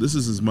yours. This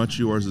is as much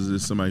yours as it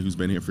is somebody who's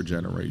been here for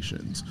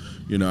generations.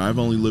 I've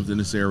only lived in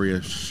this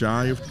area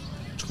shy of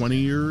 20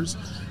 years.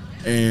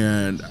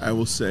 And I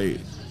will say,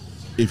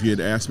 if you had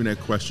asked me that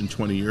question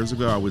 20 years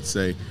ago, I would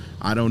say,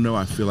 I don't know.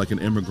 I feel like an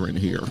immigrant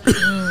here.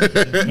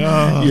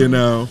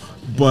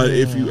 But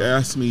if you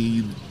ask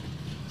me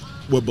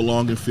what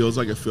belonging feels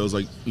like, it feels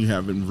like you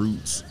having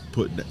roots,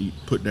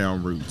 put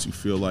down roots. You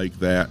feel like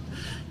that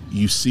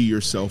you see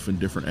yourself in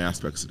different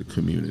aspects of the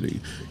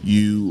community.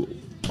 You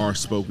are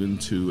spoken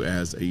to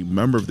as a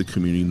member of the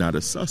community, not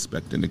a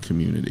suspect in the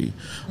community.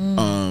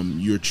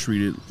 You're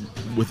treated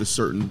with a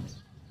certain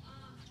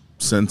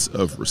sense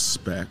of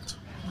respect.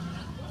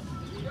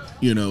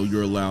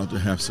 You're allowed to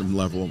have some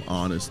level of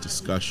honest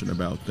discussion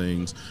about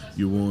things.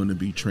 You're willing to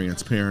be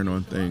transparent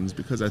on things,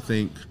 because I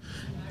think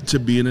to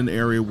be in an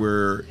area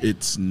where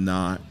it's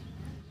not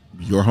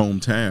your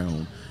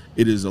hometown,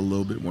 it is a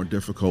little bit more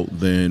difficult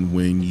than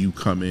when you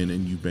come in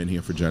and you've been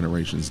here for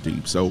generations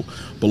deep. So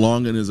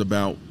belonging is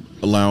about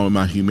allowing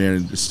my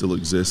humanity to still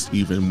exist,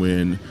 even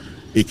when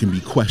it can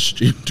be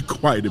questioned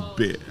quite a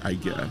bit, I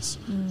guess.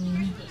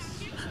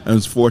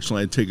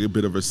 Unfortunately, I take a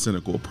bit of a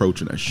cynical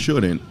approach, and I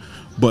shouldn't.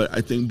 But I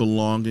think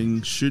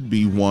belonging should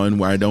be one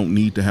where I don't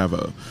need to have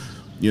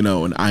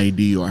an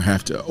ID or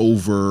have to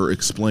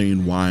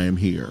over-explain why I'm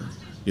here.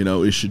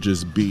 It should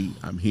just be,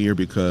 I'm here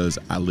because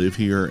I live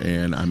here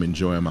and I'm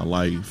enjoying my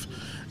life.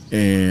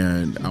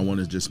 And I want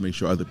to just make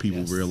sure other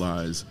people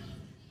realize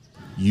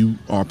you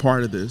are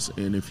part of this.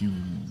 And if you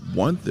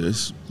want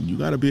this, you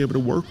got to be able to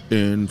work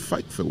and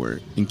fight for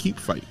it and keep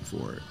fighting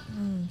for it.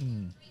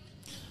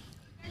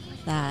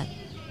 That.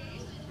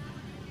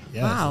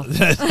 Yes. Wow.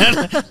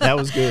 That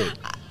was good.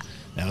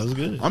 That was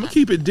good. I'm going to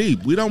keep it deep.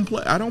 I don't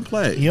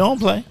play. You don't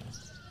play?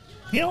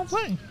 He don't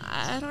play.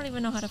 I don't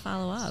even know how to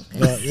follow up.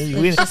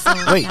 Wait,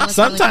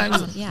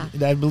 sometimes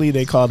I believe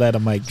they call that a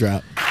mic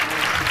drop.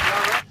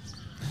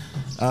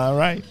 All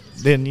right.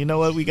 Then you know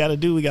what we got to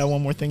do? We got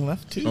one more thing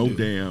left to do.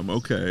 Damn.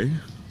 Okay.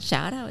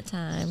 Shout out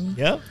time.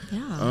 Yep.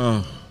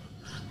 Yeah.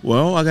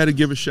 Well, I got to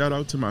give a shout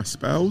out to my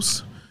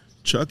spouse.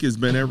 Chuck has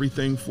been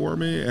everything for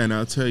me. And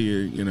I'll tell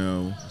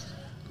you,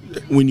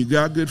 when you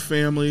got good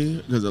family,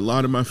 because a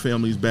lot of my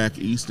family's back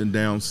east and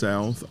down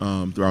south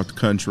throughout the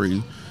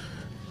country,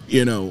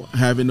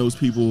 having those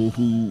people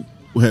who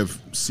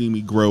have seen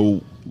me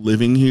grow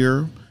living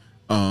here,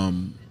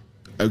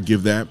 I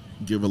give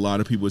a lot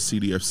of people at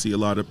CDFC a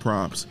lot of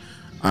props.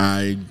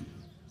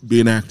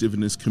 Being active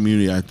in this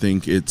community, I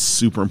think it's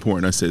super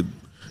important. I said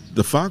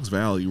the Fox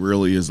Valley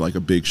really is like a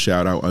big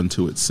shout out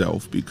unto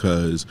itself,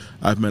 because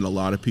I've met a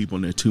lot of people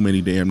and there are too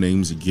many damn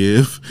names to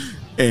give.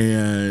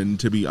 And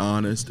to be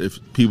honest, if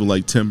people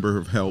like Timber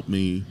have helped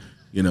me,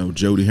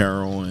 Jody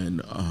Harrell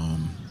and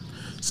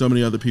so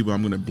many other people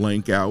I'm going to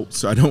blank out,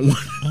 so I don't want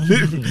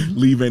to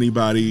leave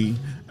anybody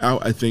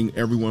out. I think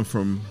everyone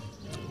from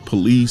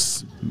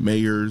police,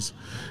 mayors,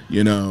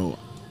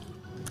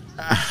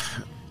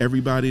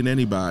 everybody and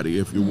anybody,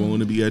 if you're willing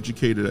to be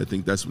educated, I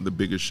think that's what the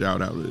biggest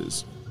shout out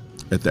is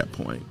at that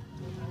point.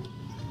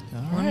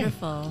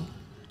 Wonderful.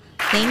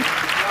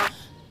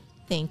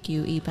 Thank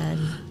you,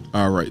 Eben.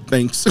 All right,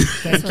 thanks.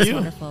 This was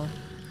wonderful.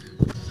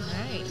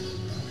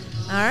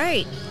 All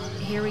right,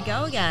 here we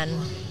go again.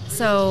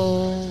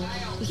 So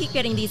we keep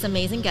getting these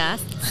amazing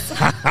guests.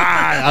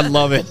 I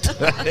love it.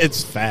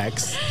 It's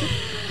facts.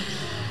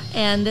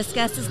 And this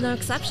guest is no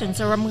exception,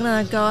 so I'm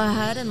going to go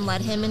ahead and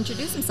let him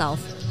introduce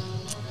himself.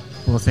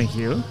 Well, thank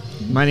you.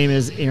 My name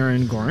is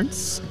Aaron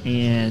Gorntz,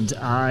 and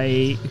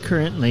I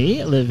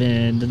currently live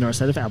in the north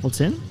side of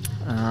Appleton.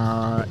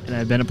 And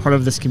I've been a part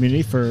of this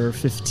community for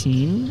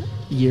 15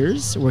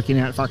 years, working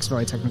at Fox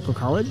Valley Technical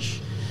College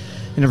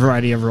in a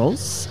variety of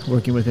roles,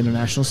 working with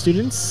international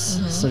students,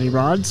 study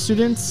abroad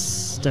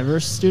students,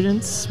 diverse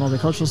students,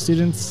 multicultural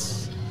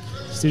students,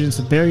 students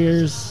with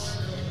barriers.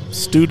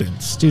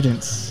 Students.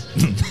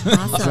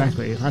 Awesome.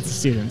 Exactly. Lots of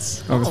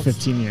students over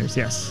 15 years,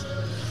 yes.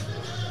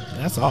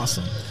 That's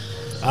awesome.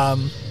 All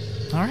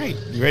right.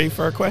 You ready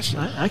for a question?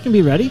 I can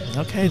be ready.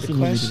 Okay, the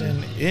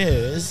question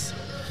is,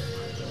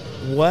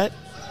 what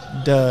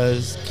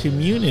does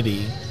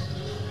community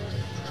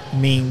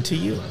mean to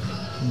you?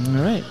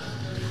 All right.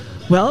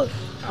 Well,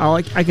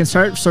 I can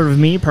start sort of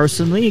me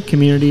personally.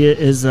 Community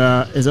is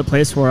a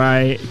place where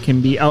I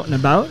can be out and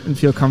about and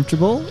feel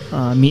comfortable,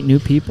 meet new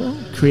people,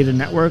 create a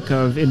network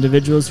of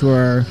individuals who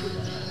are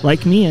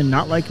like me and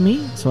not like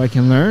me, so I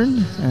can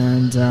learn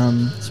and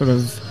sort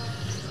of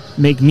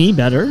make me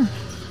better.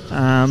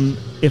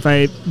 If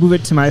I move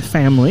it to my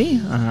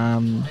family,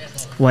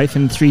 wife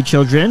and 3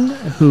 children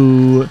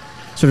who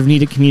sort of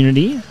need a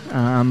community,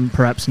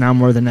 perhaps now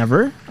more than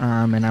ever,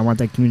 and I want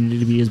that community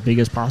to be as big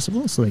as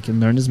possible so they can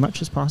learn as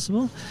much as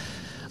possible.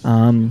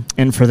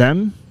 And for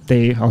them,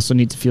 they also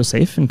need to feel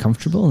safe and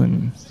comfortable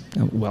and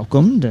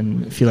welcomed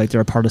and feel like they're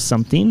a part of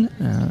something.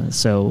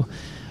 So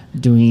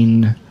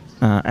doing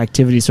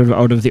activities sort of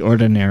out of the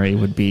ordinary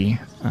would be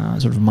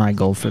sort of my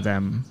goal for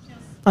them.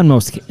 On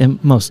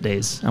most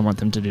days, I want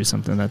them to do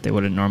something that they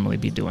wouldn't normally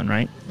be doing,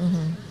 right?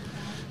 Mm-hmm.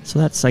 So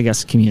that's, I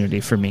guess,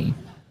 community for me.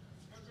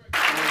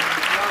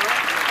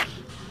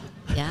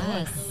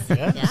 Yes.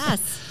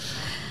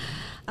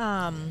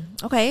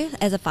 Okay,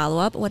 as a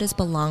follow-up, what does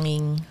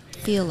belonging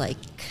feel like?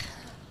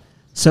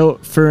 So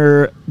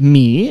for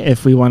me,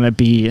 if we want to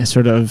be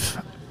sort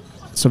of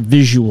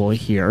visual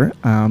here,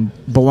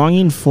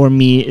 belonging for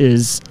me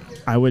is,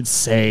 I would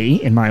say,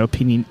 in my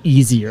opinion,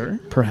 easier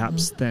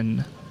perhaps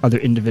than other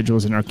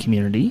individuals in our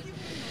community.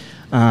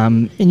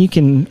 And you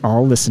can,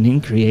 all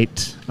listening,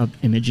 create an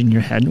image in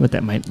your head what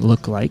that might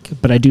look like.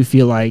 But I do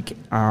feel like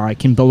I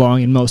can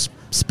belong in most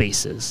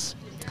spaces.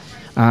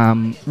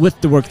 With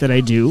the work that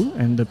I do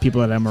and the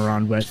people that I'm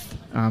around with,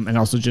 and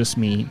also just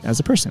me as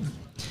a person.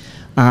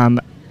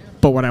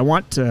 But what I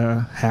want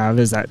to have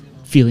is that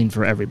feeling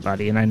for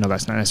everybody, and I know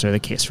that's not necessarily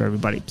the case for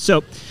everybody.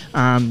 So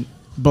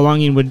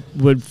belonging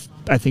would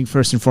I think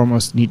first and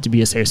foremost need to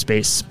be a safe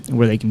space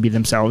where they can be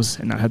themselves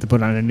and not have to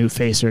put on a new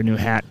face or a new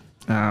hat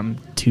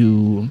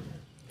to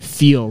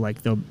feel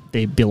like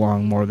they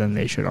belong more than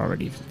they should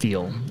already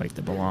feel like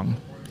they belong.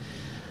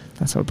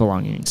 That's what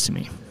belonging means to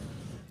me.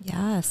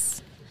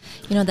 Yes.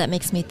 That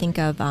makes me think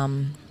of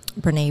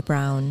Brene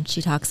Brown.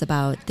 She talks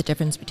about the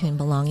difference between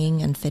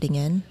belonging and fitting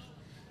in.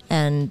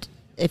 And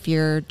if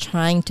you're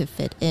trying to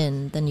fit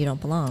in, then you don't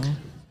belong.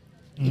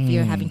 If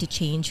you're having to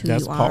change who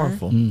you are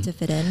to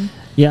fit in.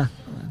 Yeah.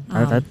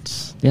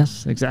 That's,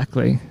 yes,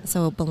 exactly.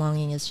 So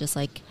belonging is just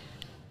like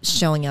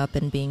showing up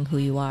and being who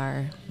you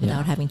are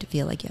without having to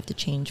feel like you have to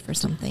change for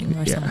something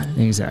or someone.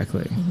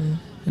 Exactly. Mm-hmm.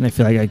 And I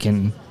feel like I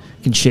can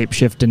shape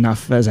shift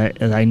enough as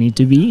I need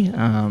to be,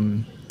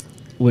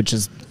 which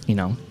is,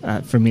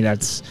 for me,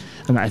 that's,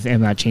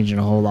 I'm not changing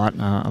a whole lot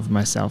of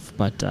myself,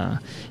 but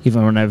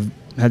even when I've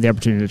had the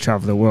opportunity to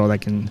travel the world, I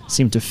can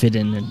seem to fit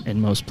in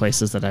most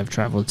places that I've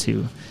traveled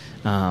to,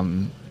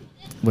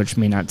 which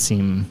may not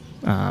seem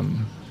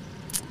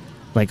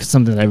like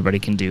something that everybody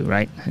can do,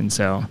 right? And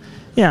so,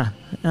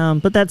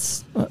 but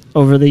that's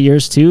over the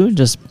years too,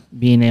 just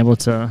being able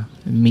to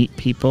meet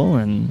people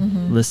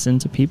and listen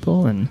to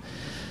people and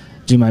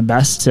do my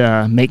best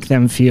to make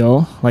them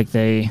feel like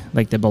they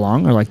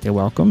belong or like they're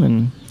welcome,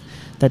 and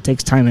that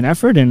takes time and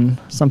effort, and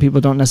some people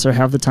don't necessarily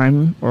have the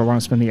time or want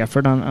to spend the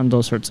effort on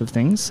those sorts of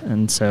things.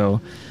 And so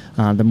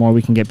the more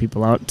we can get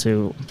people out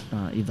to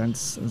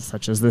events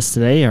such as this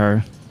today,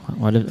 or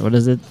what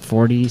is it,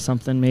 40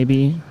 something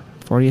maybe,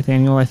 40th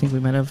annual. I think we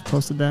might have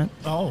posted that.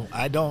 Oh,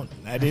 I didn't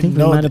think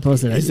know. we might have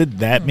posted Is it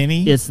that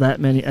many? It's that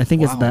many. I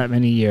think it's Wow. that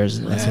many years.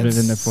 Sort of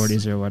in the That's-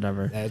 40s or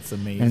whatever. That's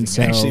amazing. And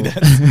so, Actually,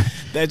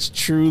 that's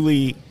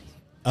truly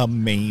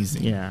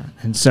amazing. yeah.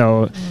 And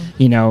so,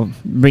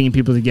 bringing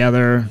people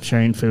together,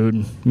 sharing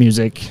food,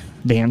 music,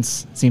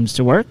 dance seems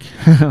to work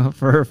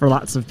for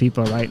lots of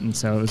people, right? And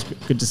so it was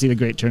good to see the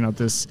great turnout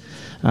this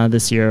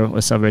year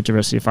with Celebrate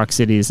Diversity of Fox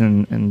Cities,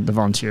 and the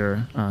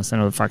volunteer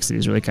center of Fox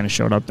Cities really kind of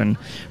showed up and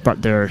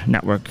brought their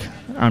network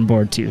on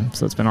board too.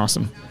 So it's been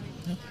awesome.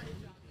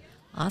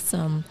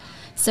 Awesome.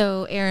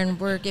 So, Aaron,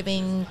 we're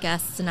giving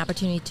guests an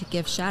opportunity to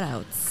give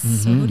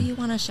shout-outs. So who do you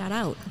want to shout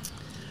out?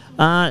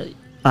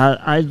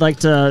 I'd like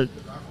to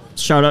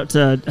shout out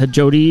to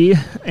Jody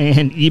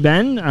and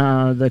Eben,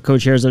 the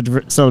co-chairs of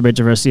Celebrate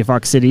Diversity of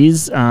Fox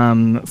Cities,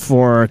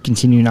 for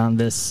continuing on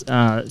this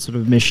sort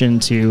of mission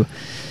to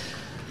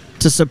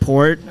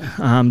support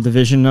the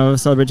vision of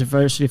Celebrate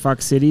Diversity of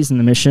Fox Cities and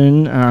the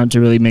mission to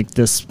really make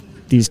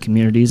these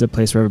communities a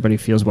place where everybody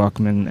feels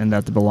welcome and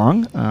that they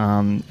belong.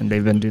 And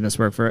they've been doing this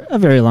work for a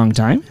very long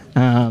time.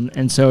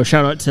 And so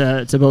shout out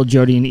to both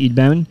Jody and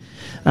Eben.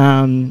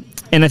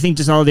 And I think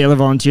just all the other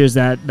volunteers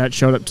that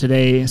showed up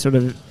today sort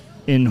of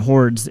in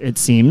hordes, it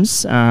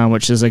seems,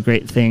 which is a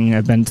great thing.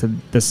 I've been to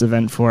this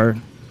event for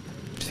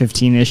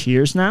 15-ish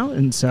years now,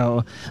 and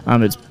so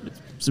it's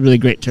a really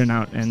great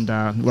turnout, and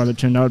the weather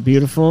turned out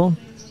beautiful.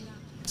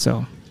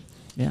 So,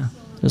 yeah,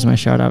 those are my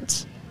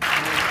shout-outs.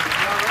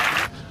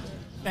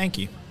 Thank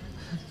you.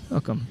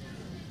 Welcome.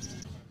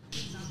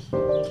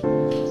 All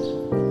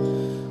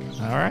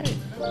right.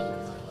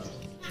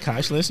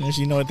 Kosh listeners,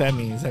 you know what that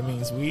means. That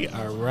means we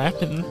are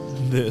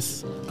wrapping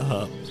this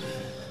up.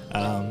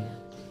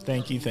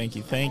 Thank you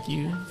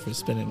for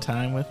spending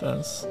time with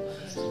us,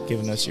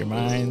 giving us your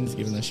minds,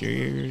 giving us your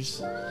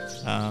ears.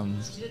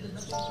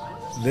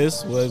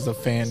 This was a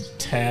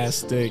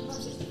fantastic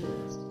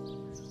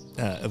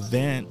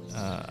event,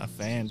 a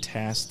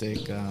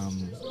fantastic,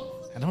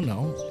 I don't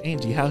know,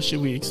 Angie, how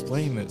should we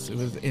explain this? It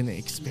was an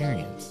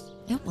experience.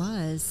 It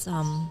was.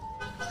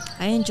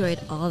 I enjoyed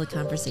all the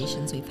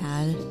conversations we've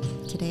had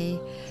today.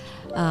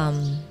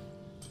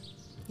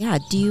 Yeah,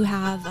 do you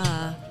have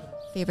a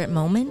favorite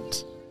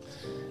moment?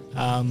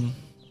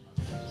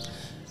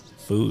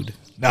 Food.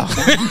 No.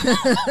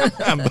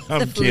 I'm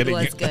The food kidding.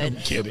 was good. I'm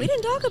kidding. We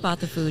didn't talk about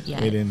the food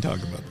yet. We didn't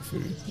talk about the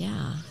food.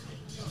 Yeah.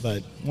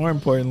 But more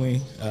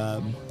importantly,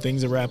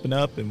 things are wrapping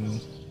up, and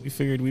we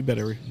figured we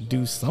better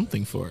do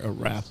something for a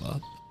wrap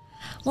up.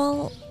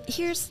 Well,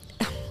 here's,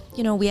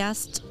 we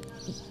asked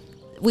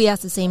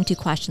the same two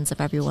questions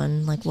of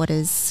everyone, like what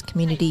does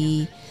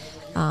community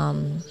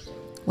mean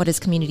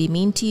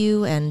to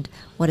you, and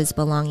what does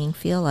belonging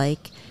feel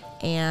like?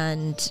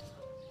 And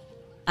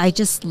I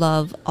just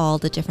love all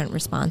the different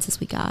responses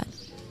we got.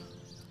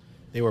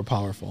 They were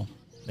powerful.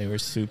 They were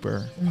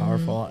super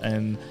powerful,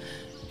 and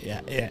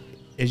yeah.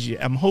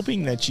 I'm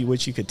hoping that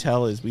what you could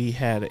tell is we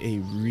had a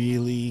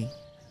really,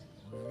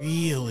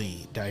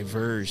 really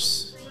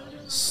diverse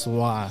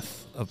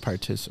swath of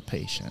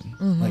participation.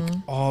 Like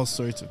all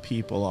sorts of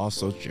people, all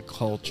sorts of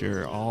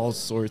culture, all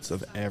sorts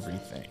of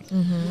everything.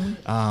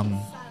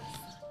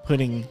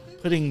 Putting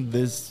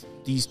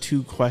these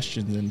two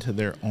questions into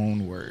their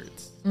own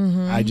words.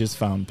 I just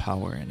found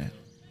power in it.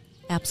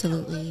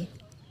 Absolutely.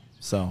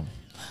 So,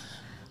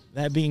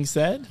 that being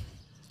said,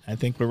 I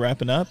think we're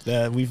wrapping up.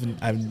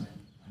 I've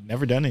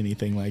never done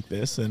anything like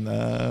this, and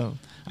I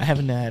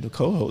haven't had a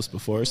co-host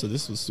before, so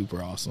this was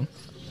super awesome.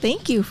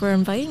 Thank you for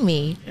inviting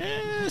me.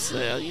 Yes,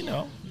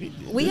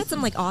 We had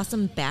some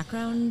awesome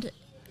background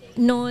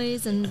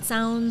noise and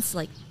sounds,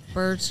 like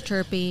birds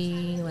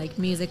chirping, like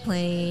music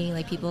playing,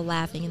 like people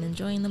laughing and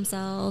enjoying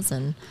themselves,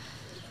 and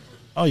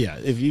oh yeah,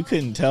 if you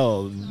couldn't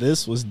tell,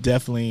 this was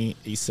definitely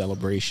a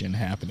celebration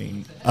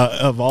happening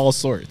of all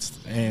sorts,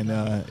 and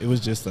it was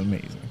just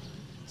amazing.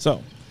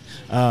 So,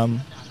 I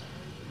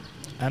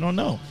don't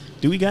know.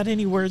 Do we got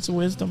any words of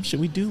wisdom?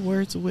 Should we do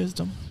words of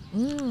wisdom?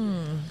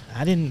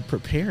 I didn't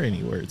prepare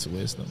any words of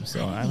wisdom,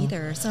 so I don't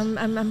either. So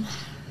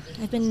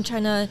I've been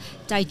trying to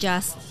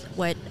digest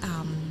what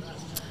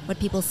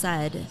people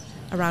said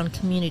around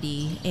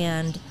community,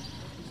 and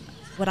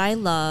what I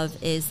love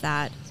is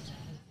that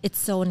it's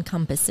so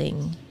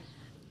encompassing.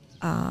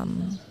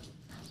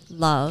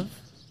 Love,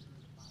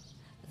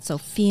 so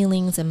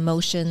feelings,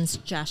 emotions,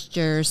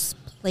 gestures,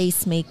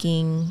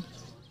 placemaking.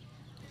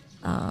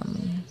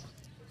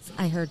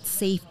 I heard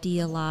safety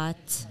a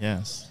lot.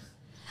 Yes.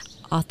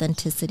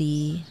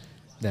 Authenticity.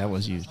 That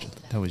was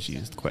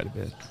used quite a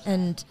bit.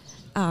 And,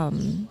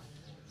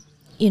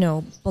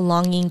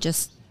 belonging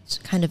just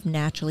kind of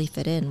naturally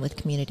fit in with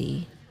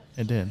community.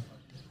 It did.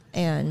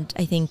 And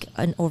I think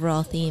an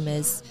overall theme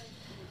is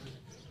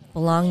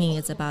belonging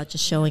is about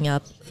just showing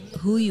up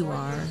who you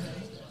are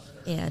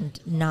and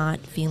not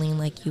feeling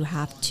like you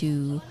have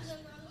to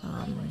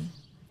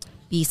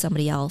be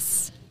somebody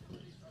else.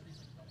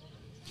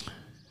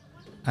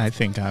 I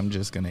think I'm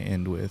just going to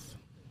end with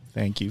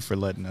thank you for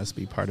letting us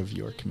be part of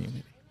your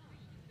community.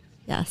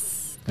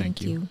 Yes.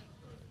 Thank you.